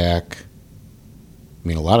 Brian Stack.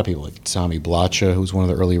 A lot of people, like Tommy Blacha, who's one of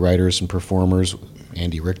the early writers and performers,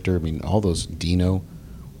 Andy Richter, all those, Dino,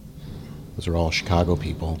 those are all Chicago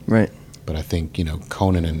people. Right. But I think,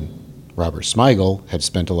 Conan and Robert Smigel had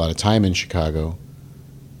spent a lot of time in Chicago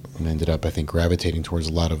and ended up, I think, gravitating towards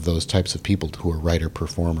a lot of those types of people who are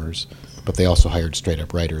writer-performers. But they also hired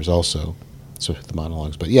straight-up writers also, so the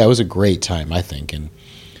monologues. But yeah, it was a great time, I think, and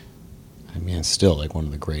it's still one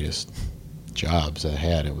of the greatest jobs I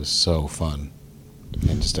had. It was so fun.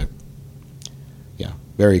 And just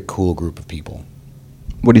very cool group of people.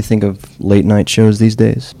 What do you think of late night shows these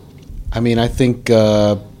days? I think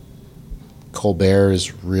Colbert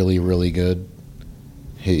is really, really good.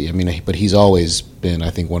 But he's always been, I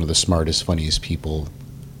think, one of the smartest, funniest people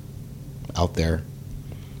out there.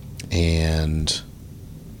 And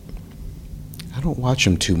I don't watch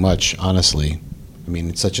him too much, honestly. I mean,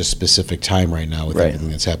 it's such a specific time right now with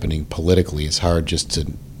everything that's happening politically. It's hard just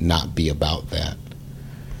to not be about that.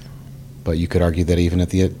 But you could argue that even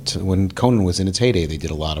when Conan was in its heyday, they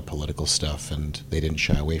did a lot of political stuff, and they didn't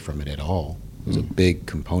shy away from it at all. It was a big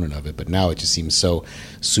component of it. But now it just seems so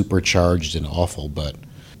supercharged and awful. But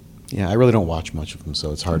yeah, I really don't watch much of him,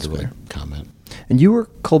 so it's hard to really comment. And you were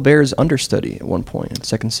Colbert's understudy at one point in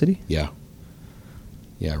Second City? Yeah.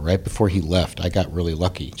 Yeah, right before he left, I got really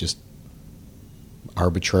lucky. Just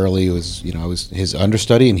arbitrarily, I was his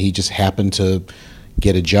understudy, and he just happened to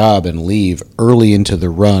get a job and leave early into the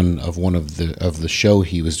run of one of the show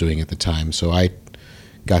he was doing at the time. So I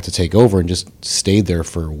got to take over and just stayed there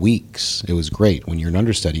for weeks. It was great. When you're an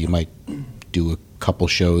understudy, you might do a couple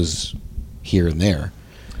shows here and there,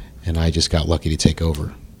 and I just got lucky to take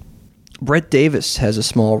over. Brett Davis has a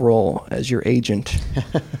small role as your agent.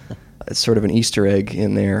 It's sort of an Easter egg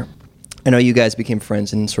in there. I know you guys became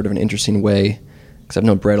friends in sort of an interesting way, because I've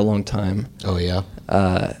known Brett a long time. Oh, yeah?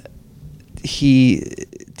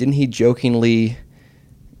 Didn't he jokingly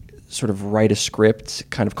sort of write a script,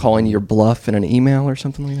 kind of calling your bluff in an email or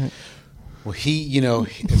something like that? Well,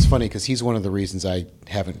 it's funny because he's one of the reasons I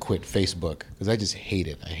haven't quit Facebook, because I just hate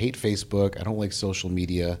it. I hate Facebook. I don't like social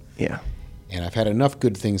media. Yeah. And I've had enough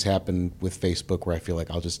good things happen with Facebook where I feel like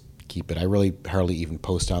I'll just keep it. I really hardly even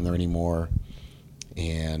post on there anymore.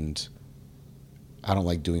 And I don't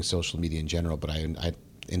like doing social media in general, but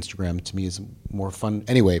Instagram to me is more fun.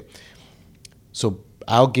 Anyway, so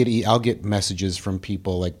I'll get messages from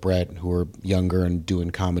people like Brett who are younger and doing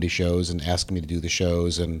comedy shows and asking me to do the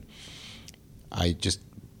shows, and I just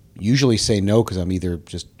usually say no because I'm either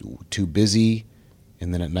just too busy,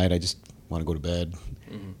 and then at night I just want to go to bed,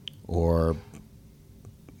 or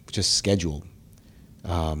just scheduled.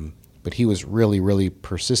 But he was really, really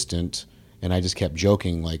persistent, and I just kept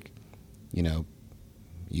joking, like,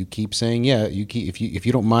 you keep saying yeah. If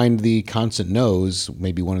you don't mind the constant no's,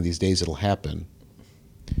 maybe one of these days it'll happen.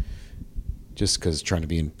 Just because trying to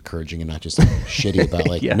be encouraging and not just shitty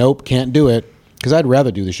about nope, can't do it. Because I'd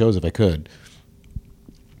rather do the shows if I could.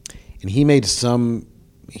 And he made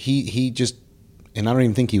he just, and I don't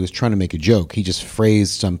even think he was trying to make a joke. He just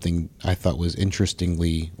phrased something I thought was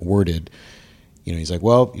interestingly worded. He's like,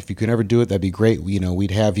 well, if you could ever do it, that'd be great.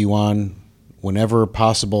 We'd have you on whenever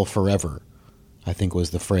possible, forever, I think was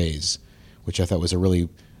the phrase, which I thought was a really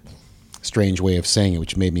strange way of saying it,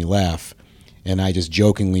 which made me laugh. And I just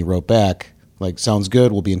jokingly wrote back, like, sounds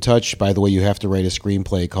good, we'll be in touch. By the way, you have to write a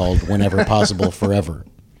screenplay called Whenever Possible, Forever.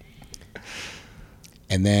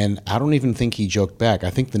 And then I don't even think he joked back. I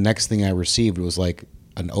think the next thing I received was like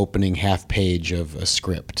an opening half page of a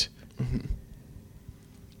script. Mm-hmm.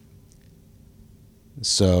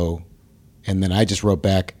 So, and then I just wrote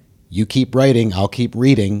back, you keep writing, I'll keep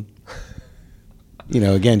reading.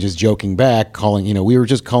 Again, just joking back, we were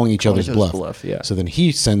just calling each other's bluff. Yeah. So then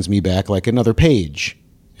he sends me back like another page.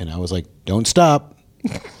 And I was like, don't stop.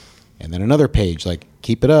 And then another page, like,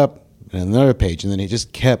 keep it up. And another page. And then it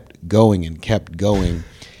just kept going and kept going.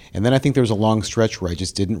 And then I think there was a long stretch where I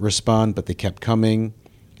just didn't respond, but they kept coming.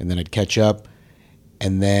 And then I'd catch up.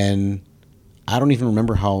 And then I don't even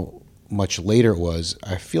remember how much later it was.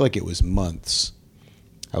 I feel like it was months.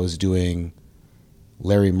 I was doing...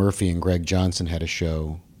 Larry Murphy and Greg Johnson had a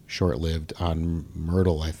show, short-lived, on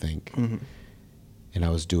Myrtle, I think. Mm-hmm. And I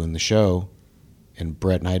was doing the show, and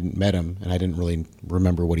Brett, and I hadn't met him, and I didn't really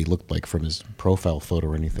remember what he looked like from his profile photo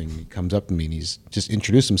or anything. He comes up to me, and he's just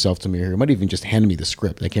introduced himself to me. He might even just hand me the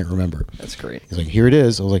script. I can't remember. That's great. He's like, here it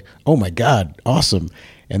is. I was like, oh, my God, awesome.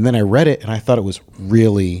 And then I read it, and I thought it was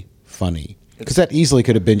really funny. Because that easily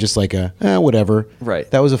could have been just like whatever. Right.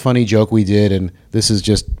 That was a funny joke we did, and this is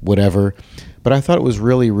just whatever. But I thought it was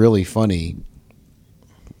really, really funny.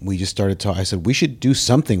 We just started talking. I said, we should do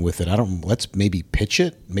something with it. Let's maybe pitch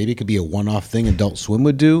it. Maybe it could be a one-off thing Adult Swim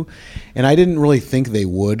would do. And I didn't really think they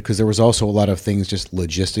would, because there was also a lot of things just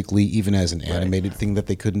logistically, even as an animated thing, that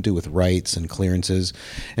they couldn't do with rights and clearances.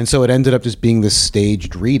 And so it ended up just being this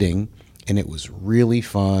staged reading, and it was really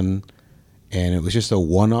fun. And it was just a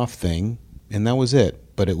one-off thing, and that was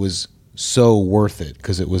it. But it was so worth it,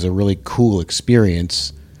 because it was a really cool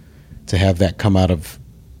experience to have that come out of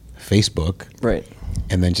Facebook. Right.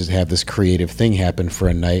 And then just have this creative thing happen for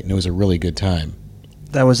a night, and it was a really good time.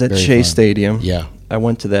 That was at Very Shea fun. Stadium. Yeah. I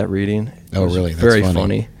went to that reading. It was really? That's very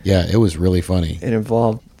funny. Yeah, it was really funny. It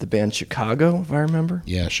involved the band Chicago, if I remember.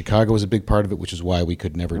 Yeah, Chicago was a big part of it, which is why we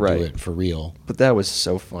could never do it for real. But that was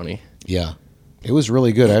so funny. Yeah. It was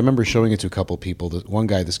really good. I remember showing it to a couple people.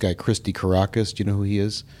 This guy, Christy Caracas, do you know who he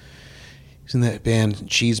is? He's in that band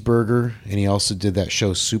Cheeseburger, and he also did that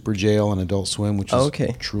show Super Jail on Adult Swim, which is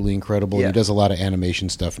truly incredible. Yeah. He does a lot of animation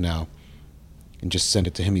stuff now. And just send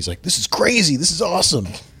it to him. He's like, this is crazy. This is awesome.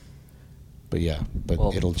 But yeah,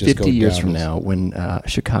 it'll just 50 go years down from now, when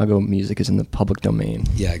Chicago music is in the public domain.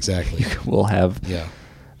 Yeah, exactly. We'll have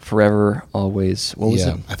Forever, Always. What was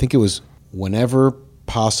it? I think it was Whenever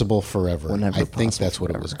Possible Forever. Whenever I think Possible that's what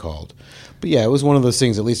it Forever. was called. But yeah, it was one of those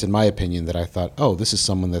things, at least in my opinion, that I thought, oh, this is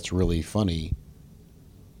someone that's really funny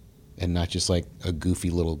and not just like a goofy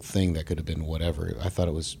little thing that could have been whatever. I thought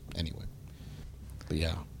it was, anyway. But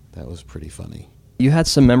yeah, that was pretty funny. You had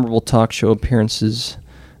some memorable talk show appearances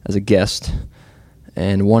as a guest,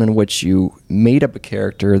 and one in which you made up a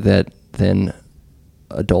character that then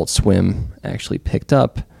Adult Swim actually picked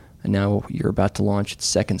up, and now you're about to launch its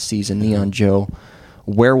second season, Neon Joe,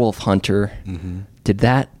 Werewolf Hunter. Mm-hmm. Did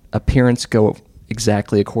that appearance go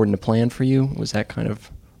exactly according to plan for you? Was that kind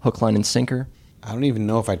of hook, line, and sinker? I don't even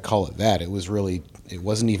know if I'd call it that. It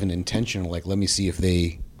wasn't even intentional, like, let me see if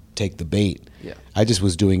they take the bait. Yeah. I just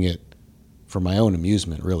was doing it for my own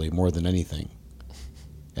amusement, really, more than anything,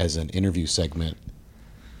 as an interview segment.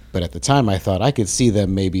 But at the time, I thought I could see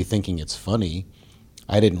them maybe thinking it's funny.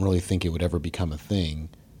 I didn't really think it would ever become a thing.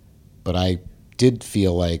 But I did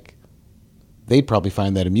feel like they'd probably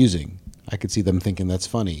find that amusing. I could see them thinking that's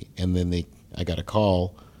funny. And then I got a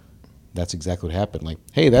call. That's exactly what happened. Like,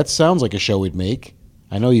 hey, that sounds like a show we'd make.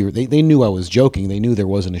 I know they knew I was joking. They knew there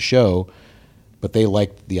wasn't a show. But they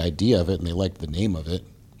liked the idea of it, and they liked the name of it.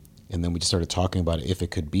 And then we just started talking about it, if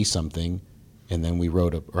it could be something. And then I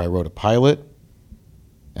wrote a pilot,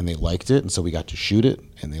 and they liked it, and so we got to shoot it,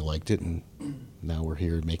 and they liked it, and now we're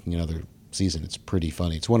here making another season. It's pretty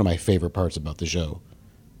funny. It's one of my favorite parts about the show,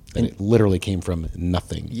 that it literally came from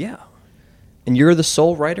nothing. Yeah. And you're the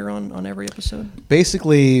sole writer on every episode?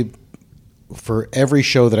 Basically, for every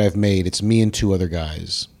show that I've made, it's me and two other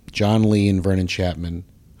guys, John Lee and Vernon Chapman,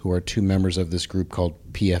 who are two members of this group called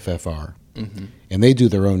PFFR. Mm-hmm. And they do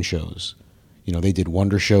their own shows. You know, they did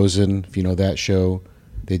Wonder Chosen, if you know that show.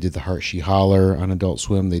 They did The Heart She Holler on Adult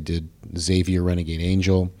Swim. They did Xavier Renegade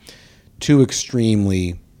Angel. Two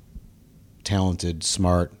extremely talented,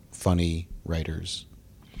 smart, funny writers.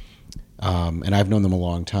 And I've known them a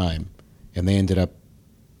long time. And they ended up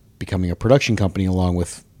becoming a production company along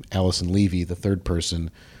with Allison Levy, the third person,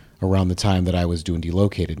 around the time that I was doing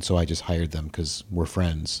Delocated. So I just hired them because we're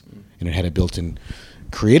friends. And it had a built-in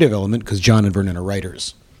creative element because John and Vernon are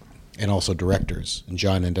writers and also directors. And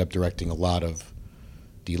John ended up directing a lot of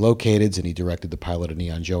Delocateds, and he directed the pilot of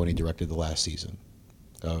Neon Joe, and he directed the last season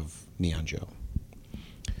of Neon Joe.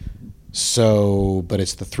 So, but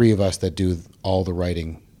it's the three of us that do all the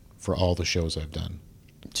writing for all the shows I've done.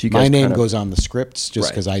 So you guys My name kind of goes on the scripts just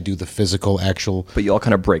because I do the physical, actual. But you all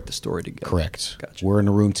kind of break the story together. Correct. Gotcha. We're in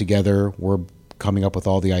a room together. We're coming up with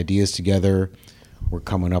all the ideas together. We're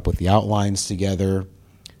coming up with the outlines together.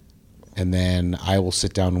 And then I will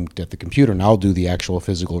sit down at the computer and I'll do the actual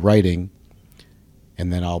physical writing.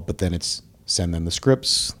 And then it's send them the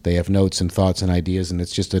scripts. They have notes and thoughts and ideas, and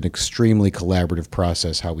it's just an extremely collaborative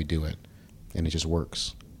process how we do it. And it just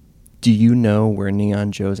works. Do you know where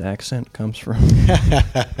Neon Joe's accent comes from?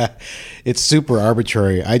 It's super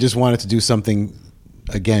arbitrary. I just wanted to do something,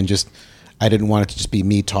 again, I didn't want it to just be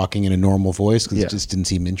me talking in a normal voice because it just didn't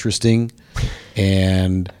seem interesting.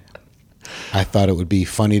 And I thought it would be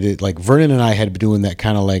funny to, like, Vernon and I had been doing that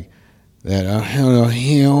kind of like, that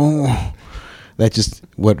just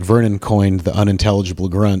what Vernon coined the unintelligible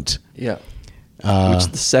grunt. Yeah. Which is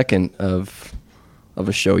the second of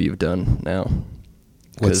a show you've done now.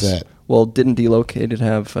 What's that? Well, didn't Delocated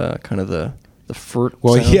have kind of the furt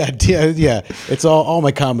Well, sound? yeah. It's all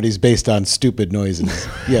my comedy's based on stupid noises.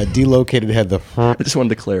 Yeah, Delocated had the I just wanted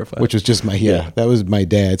to clarify. which was just that was my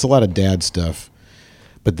dad. It's a lot of dad stuff.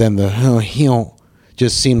 But then the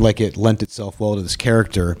just seemed like it lent itself well to this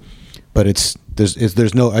character. But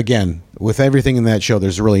there's no, again, with everything in that show,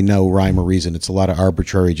 there's really no rhyme or reason. It's a lot of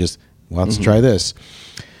arbitrary, let's try this.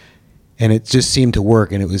 And it just seemed to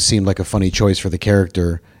work, and seemed like a funny choice for the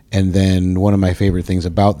character. And then one of my favorite things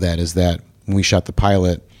about that is that when we shot the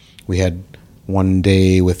pilot, we had one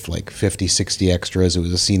day with like 50, 60 extras. It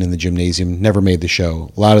was a scene in the gymnasium. Never made the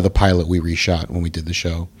show. A lot of the pilot we reshot when we did the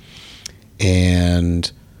show.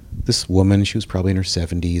 And this woman, she was probably in her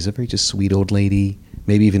 70s, a very just sweet old lady,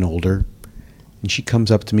 maybe even older. And she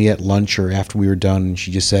comes up to me at lunch or after we were done, and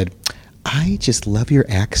she just said, "I just love your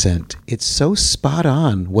accent. It's so spot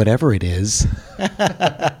on, whatever it is."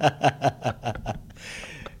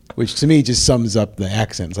 which to me just sums up the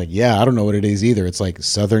accent. It's like, yeah, I don't know what it is either. It's like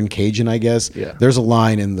Southern Cajun, I guess. Yeah. There's a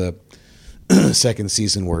line in the second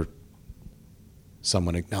season where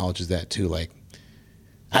someone acknowledges that too, like,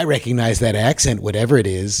 I recognize that accent, whatever it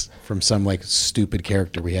is, from some like stupid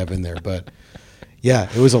character we have in there. But yeah,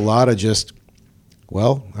 it was a lot of just,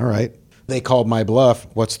 well, all right. They called my bluff.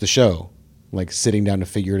 What's the show? Like sitting down to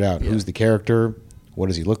figure it out. Yeah. Who's the character? What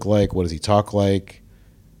does he look like? What does he talk like?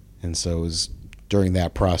 And so it was during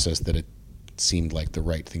that process that it seemed like the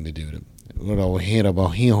right thing to do.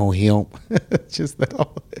 Just that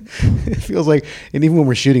all, it feels like, and even when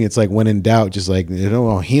we're shooting, it's like when in doubt, just like,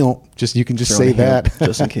 just you can just say that.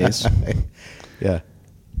 Just in case. Yeah.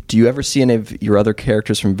 Do you ever see any of your other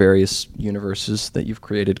characters from various universes that you've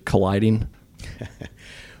created colliding?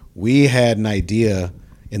 We had an idea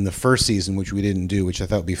in the first season, which we didn't do, which I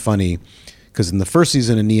thought would be funny, because in the first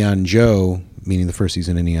season of Neon Joe, meaning the first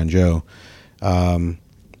season of Neon Joe,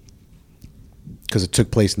 because it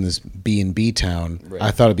took place in this B&B town, right.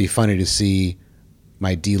 I thought it'd be funny to see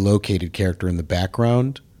my delocated character in the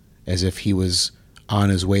background as if he was on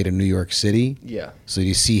his way to New York City. Yeah. So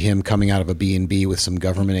you see him coming out of a B&B with some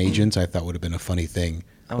government agents. I thought would have been a funny thing.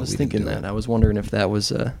 I was thinking that. I was wondering if that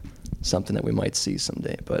was something that we might see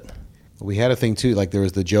someday. But we had a thing too, like there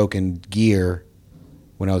was the joke in Gear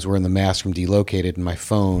when I was wearing the mask from Delocated, and my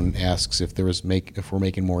phone asks if we're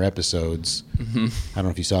making more episodes. Mm-hmm. I don't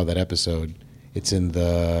know if you saw that episode. It's in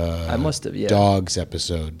the I must have, yeah. Dogs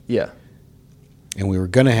episode. Yeah. And we were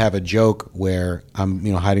going to have a joke where I'm,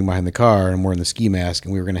 hiding behind the car and I'm wearing the ski mask,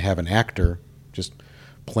 and we were going to have an actor just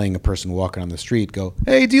playing a person walking on the street go,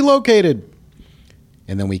 "Hey, Delocated."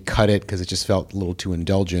 And then we cut it because it just felt a little too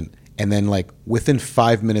indulgent. And then like within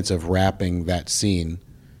 5 minutes of wrapping that scene,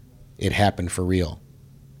 it happened for real.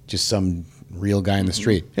 Just some real guy in the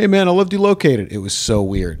street. "Hey man, I love Delocated." It was so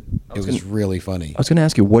weird. It was really funny. I was going to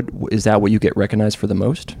ask you, what is that? What you get recognized for the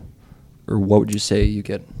most, or what would you say you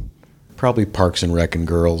get? Probably Parks and Rec and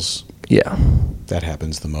Girls. Yeah, that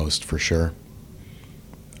happens the most for sure.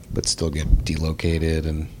 But still get Delocated.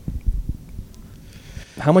 And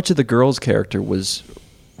how much of the Girls character was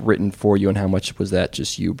written for you, and how much was that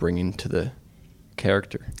just you bringing to the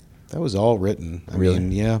character? That was all written. I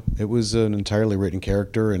mean, yeah, it was an entirely written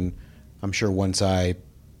character, and I'm sure once I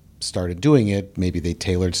started doing it, maybe they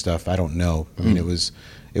tailored stuff. I don't know. I mean,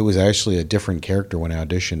 it was actually a different character when I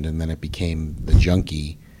auditioned, and then it became the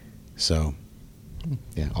junkie. So,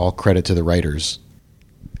 yeah, all credit to the writers.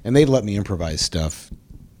 And they let me improvise stuff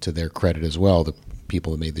to their credit as well, the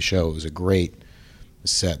people that made the show. It was a great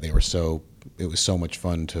set. It was so much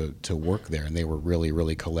fun to work there, and they were really,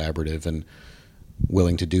 really collaborative and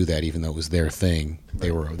willing to do that, even though it was their thing.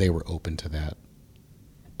 They were open to that.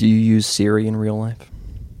 Do you use Siri in real life?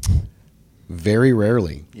 Very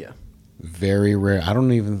rarely. Yeah. Very rare.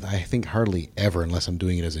 I think hardly ever, unless I'm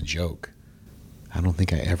doing it as a joke. I don't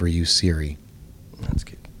think I ever use Siri. That's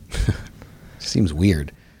good. Seems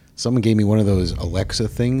weird. Someone gave me one of those Alexa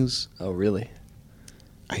things. Oh, really?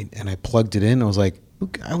 I plugged it in. I was like,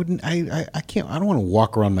 I can't. I don't want to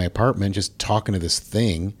walk around my apartment just talking to this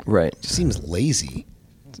thing. Right. It just seems lazy.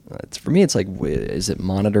 For me, it's like, is it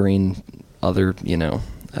monitoring other?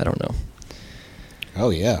 I don't know. Oh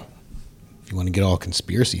yeah. If you want to get all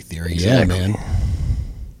conspiracy theory, exactly. Yeah, man.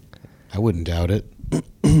 I wouldn't doubt it.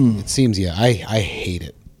 It seems, yeah. I hate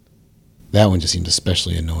it. That one just seems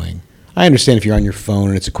especially annoying. I understand if you're on your phone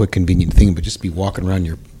and it's a quick, convenient thing, but just be walking around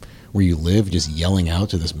where you live, just yelling out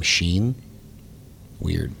to this machine.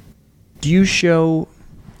 Weird. Do you show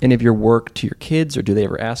any of your work to your kids, or do they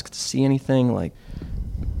ever ask to see anything? Like,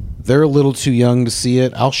 they're a little too young to see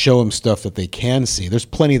it. I'll show them stuff that they can see. There's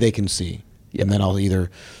plenty they can see. Yeah. And then I'll either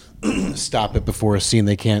stop it before a scene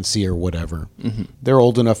they can't see or whatever. Mm-hmm. They're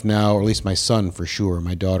old enough now, or at least my son for sure.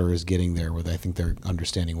 My daughter is getting there where I think they're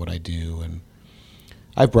understanding what I do. And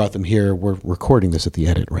I've brought them here. We're recording this at the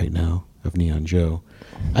edit right now of Neon Joe.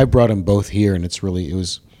 I brought them both here, and it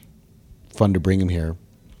was fun to bring them here.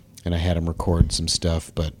 And I had them record some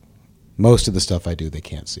stuff, but most of the stuff I do, they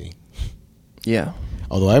can't see. Yeah.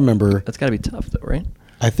 Although I remember... That's got to be tough, though, right?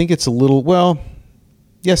 I think it's a little... Well,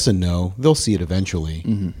 yes and no. They'll see it eventually.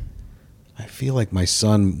 Mm-hmm. I feel like my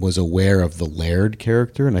son was aware of the Laird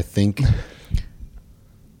character, and I think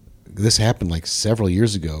this happened like several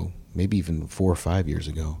years ago, maybe even 4 or 5 years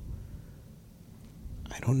ago.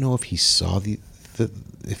 I don't know if he saw the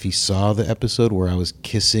episode where I was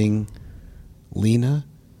kissing Lena.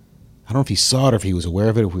 I don't know if he saw it or if he was aware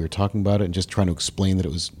of it, if we were talking about it and just trying to explain that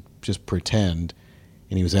it was just pretend,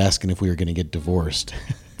 and he was asking if we were going to get divorced.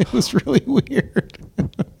 It was really weird.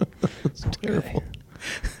 It was terrible.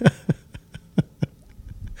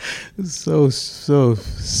 It's so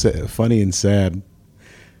funny and sad.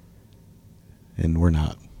 And we're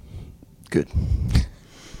not. Good.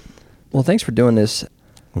 Well, thanks for doing this.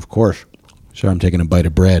 Of course. Sorry, I'm taking a bite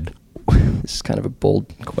of bread. This is kind of a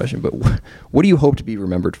bold question, but what do you hope to be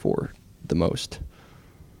remembered for the most?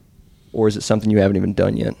 Or is it something you haven't even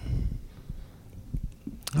done yet?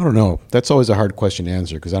 I don't know. That's always a hard question to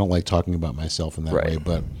answer because I don't like talking about myself in that Right. way.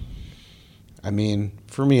 But, I mean,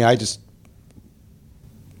 for me, I just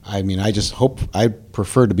hope, I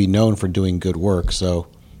prefer to be known for doing good work,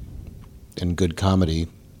 and good comedy.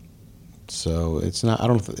 So it's not, I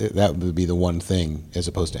don't, that would be the one thing as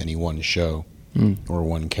opposed to any one show or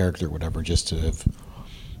one character or whatever, just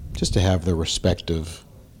to have the respect of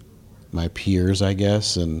my peers, I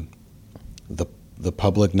guess, and the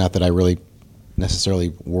public. Not that I really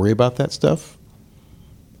necessarily worry about that stuff,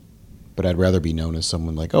 but I'd rather be known as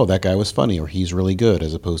someone like, oh, that guy was funny or he's really good,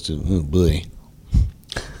 as opposed to, oh, boy.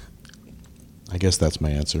 I guess that's my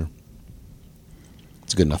answer.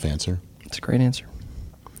 It's a good enough answer. It's a great answer.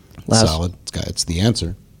 Solid. It's the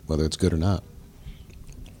answer, whether it's good or not.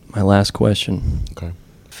 My last question. Okay.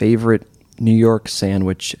 Favorite New York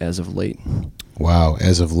sandwich as of late? Wow,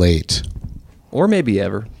 as of late. Or maybe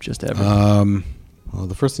ever, just ever. Well,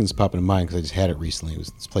 the first thing that's popping in mind, because I just had it recently,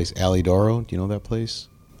 was this place, Alidoro. Do you know that place?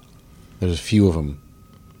 There's a few of them.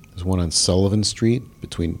 There's one on Sullivan Street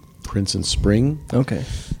between Prince and Spring. Okay.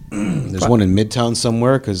 There's one in Midtown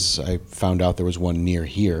somewhere, because I found out there was one near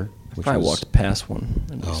here. I walked past one.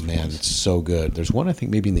 Oh, man, it's so good. There's one, I think,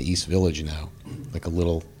 maybe in the East Village now. Like a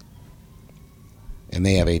little... And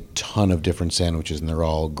they have a ton of different sandwiches, and they're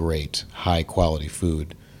all great, high-quality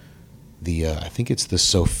food. I think it's the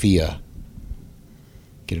Sophia.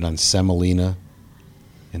 Get it on semolina,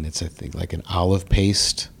 and it's, I think, like an olive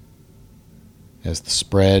paste as the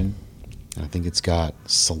spread. And I think it's got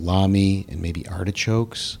salami and maybe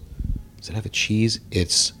artichokes. Does it have a cheese?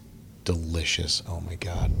 It's delicious. Oh, my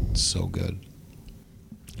God. It's so good.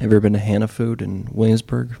 Have you ever been to Hannah Food in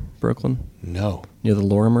Williamsburg, Brooklyn? No. Near the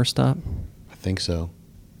Lorimer stop? I think so.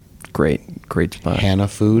 Great spot. Hannah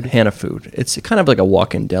Food? Hannah Food. It's kind of like a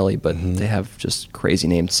walk-in deli, but they have just crazy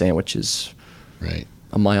named sandwiches. Right.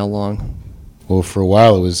 A mile long. Well, for a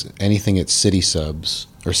while it was anything at City Subs,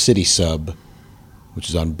 or City Sub, which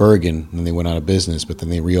is on Bergen, and then they went out of business, but then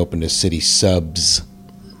they reopened as City Subs.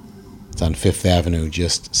 It's on 5th Avenue,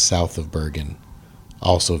 just south of Bergen.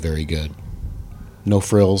 Also very good. No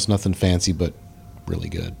frills, nothing fancy, but really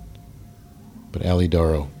good. But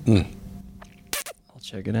Alidoro, I'll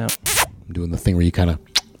check it out. I'm doing the thing where you kind of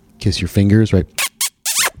kiss your fingers, right?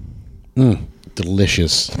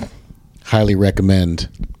 Delicious. Highly recommend.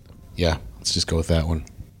 Yeah, let's just go with that one.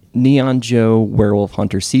 Neon Joe Werewolf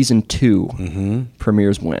Hunter Season 2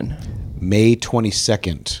 premieres when? May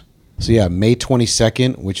 22nd. So yeah, May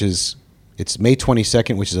 22nd, it's May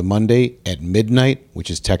 22nd, which is a Monday at midnight, which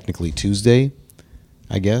is technically Tuesday,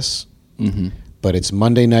 I guess. But it's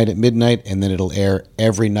Monday night at midnight, and then it'll air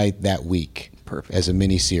every night that week. Perfect. As a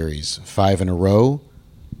mini-series, 5 in a row,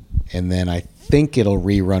 and then I think it'll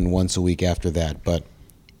rerun once a week after that, but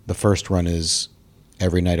the first run is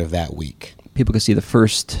every night of that week. People can see the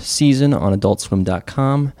first season on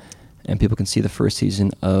AdultSwim.com, and people can see the first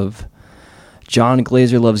season of John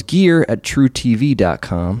Glazer Loves Gear at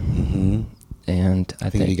TrueTV.com. And I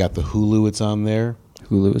think you got the Hulu, it's on there.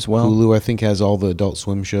 Hulu as well. Hulu, I think, has all the Adult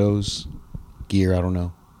Swim shows. Gear, I don't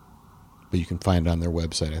know. But you can find it on their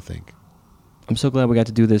website, I think. I'm so glad we got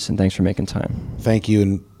to do this, and thanks for making time. Thank you,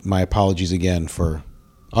 and my apologies again for...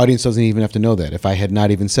 Audience doesn't even have to know that. If I had not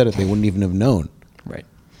even said it, they wouldn't even have known. Right.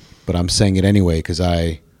 But I'm saying it anyway because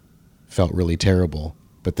I felt really terrible.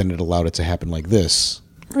 But then it allowed it to happen like this.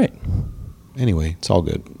 Right. Anyway, it's all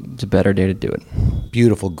good. It's a better day to do it.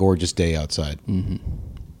 Beautiful, gorgeous day outside.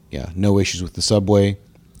 Yeah, no issues with the subway.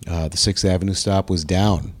 The 6th Avenue stop was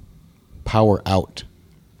down. Power out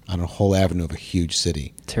on a whole avenue of a huge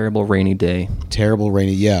city. Terrible rainy day. Terrible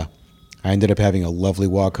rainy, yeah. I ended up having a lovely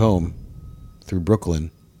walk home through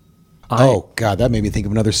Brooklyn. Oh, God, that made me think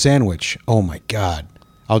of another sandwich. Oh, my God.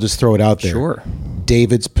 I'll just throw it out there. Sure.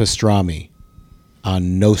 David's Pastrami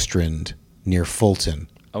on Nostrand near Fulton.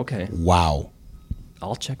 Okay. Wow.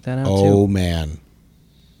 I'll check that out, too. Oh, man.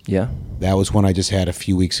 Yeah? That was one I just had a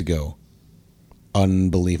few weeks ago.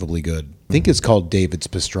 Unbelievably good. I think it's called David's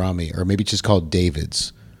Pastrami, or maybe it's just called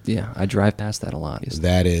David's. Yeah, I drive past that a lot.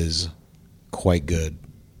 That is quite good.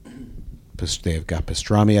 They've got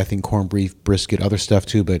pastrami, I think corned beef, brisket, other stuff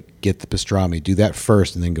too, but get the pastrami. Do that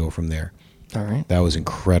first and then go from there. All right. That was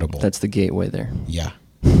incredible. That's the gateway there. Yeah.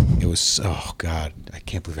 It was, oh, God. I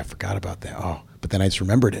can't believe I forgot about that. Oh, but then I just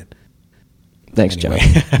remembered it. Thanks, anyway.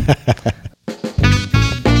 Joe.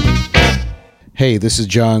 Hey, this is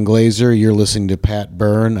John Glazer. You're listening to Pat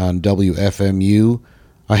Byrne on WFMU.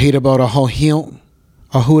 I hate about a whole hill.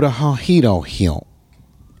 A hoot a whole hill hill.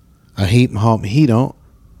 A heat hom hill.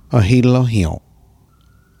 A heat hill.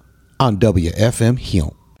 On WFM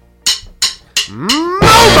Hill.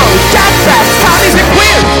 Momo, jackrabbits, toddies and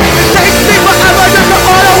queers. It takes me forever just to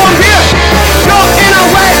order one beer. Go in a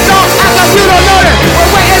way, don't act like you don't know it. We're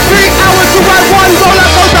waiting 3 hours to ride one roller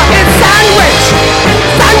coaster. It's sandwich.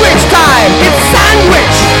 Sandwich time. It's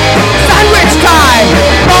sandwich. Sandwich time.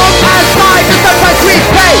 Long as life is the price we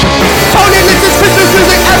pay. Tony listens Christmas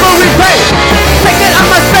music every day. Taking up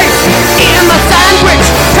my space, eating my sandwich.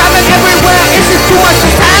 Traveling everywhere, it's just too much to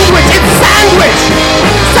sandwich. It's sandwich.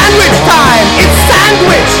 Sandwich time. It's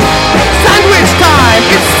sandwich. Sandwich time.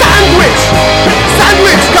 It's sandwich.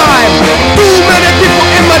 Sandwich time. Too many people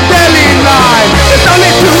in my deli line. There's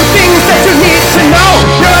only 2 things that you need to know.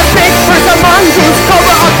 You're a fake person, mongoose,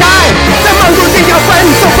 cobra, or guy. The mongoose is your friend,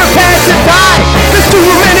 so prepare to die. There's too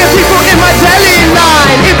many people in my deli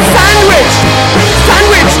line. It's sandwich.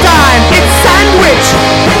 Sandwich time. It's sandwich.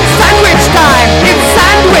 Sandwich time. It's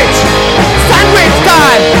sandwich. Sandwich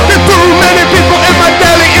time. There's too many people in my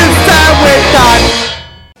deli. It's sandwich time.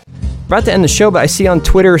 About to end the show, but I see on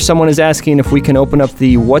Twitter someone is asking if we can open up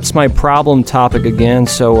the What's My Problem topic again.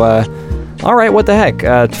 So, all right, what the heck?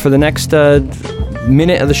 For the next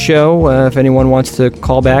minute of the show, if anyone wants to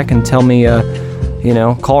call back and tell me,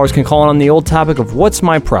 callers can call on the old topic of What's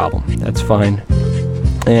My Problem. That's fine.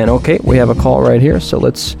 And okay, we have a call right here, so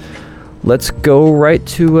let's go right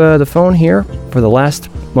to the phone here for the last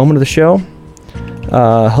moment of the show.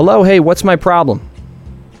 Hello, hey, what's my problem?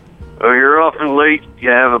 Oh, you're often late. You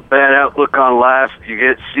have a bad outlook on life. You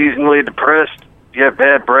get seasonally depressed. You have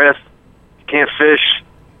bad breath. You can't fish.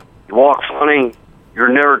 You walk funny. You're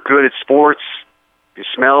never good at sports. You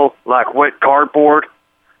smell like wet cardboard.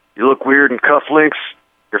 You look weird in cufflinks.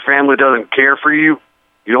 Your family doesn't care for you.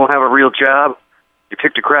 You don't have a real job. You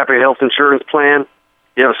picked a crappy health insurance plan.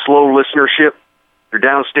 You have a slow listenership. Your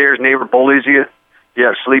downstairs neighbor bullies you. You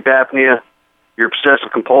have sleep apnea. You're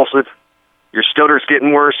obsessive compulsive. Your stutter's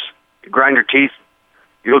getting worse. You grind your teeth.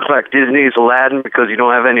 You look like Disney's Aladdin because you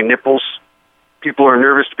don't have any nipples. People are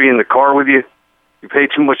nervous to be in the car with you. You pay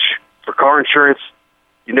too much for car insurance.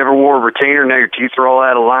 You never wore a retainer. Now your teeth are all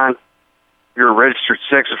out of line. You're a registered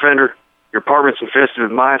sex offender. Your apartment's infested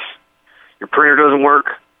with mice. Your printer doesn't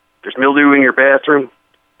work. There's mildew in your bathroom.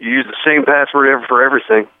 You use the same password ever for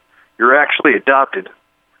everything. You're actually adopted.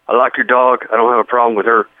 I like your dog. I don't have a problem with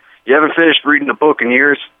her. You haven't finished reading a book in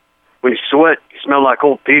years. When you sweat, you smell like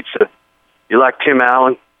old pizza. You like Tim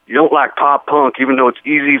Allen. You don't like pop punk, even though it's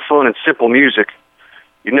easy, fun, and simple music.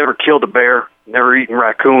 You never killed a bear. Never eaten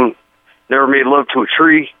raccoon. Never made love to a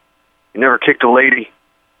tree. You never kicked a lady.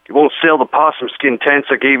 You won't sell the possum skin tents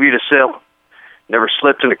I gave you to sell. Never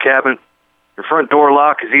slept in a cabin. Your front door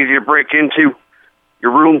lock is easy to break into.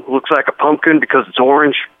 Your room looks like a pumpkin because it's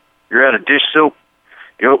orange. You're out of dish soap.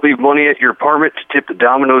 You don't leave money at your apartment to tip the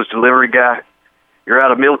Domino's delivery guy. You're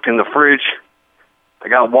out of milk in the fridge. I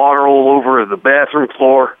got water all over the bathroom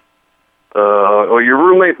floor. Your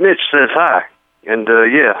roommate Mitch says hi. And,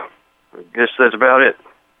 yeah, I guess that's about it.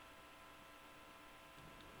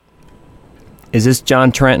 Is this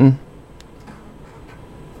John Trenton?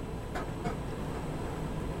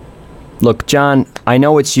 Look, John, I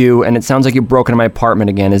know it's you, and it sounds like you broke into my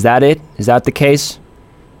apartment again. Is that it? Is that the case?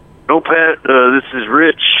 No, Pat, this is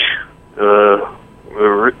Rich.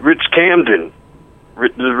 Rich Camden.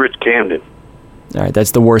 This is Rich Camden. All right,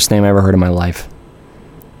 that's the worst name I ever heard in my life.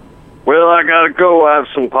 Well, I gotta go. I have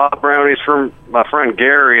some pop brownies from my friend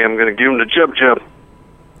Gary. I'm gonna give him the jub.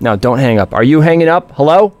 No, don't hang up. Are you hanging up?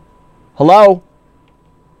 Hello? Hello?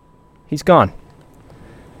 He's gone.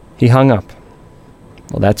 He hung up.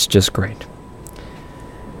 Well, that's just great.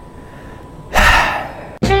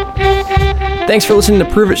 Thanks for listening to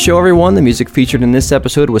Prove It Show, everyone. The music featured in this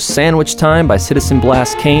episode was Sandwich Time by Citizen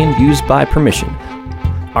Blast Kane, used by permission.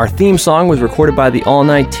 Our theme song was recorded by the All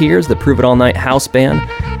Night Tears, the Prove It All Night house band.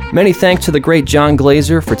 Many thanks to the great John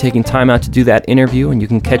Glazer for taking time out to do that interview, and you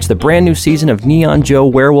can catch the brand new season of Neon Joe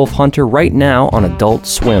Werewolf Hunter right now on Adult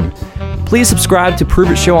Swim. Please subscribe to Prove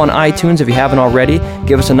It Show on iTunes if you haven't already.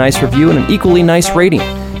 Give us a nice review and an equally nice rating.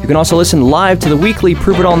 You can also listen live to the weekly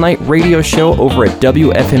Prove It All Night radio show over at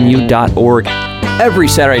WFMU.org every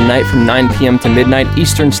Saturday night from 9 p.m. to midnight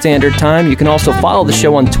Eastern Standard Time. You can also follow the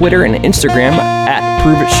show on Twitter and Instagram at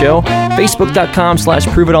Prove It Show,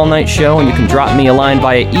 Facebook.com/ProveItAllNightShow, and you can drop me a line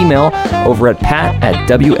via email over at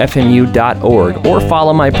pat@WFMU.org, or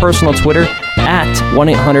follow my personal Twitter at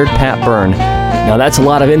 1-800-PAT-BURN. Now that's a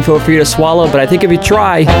lot of info for you to swallow, but I think if you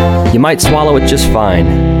try, you might swallow it just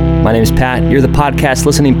fine. My name's Pat. You're the podcast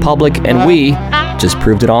listening public, and we just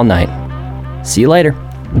proved it all night. See you later.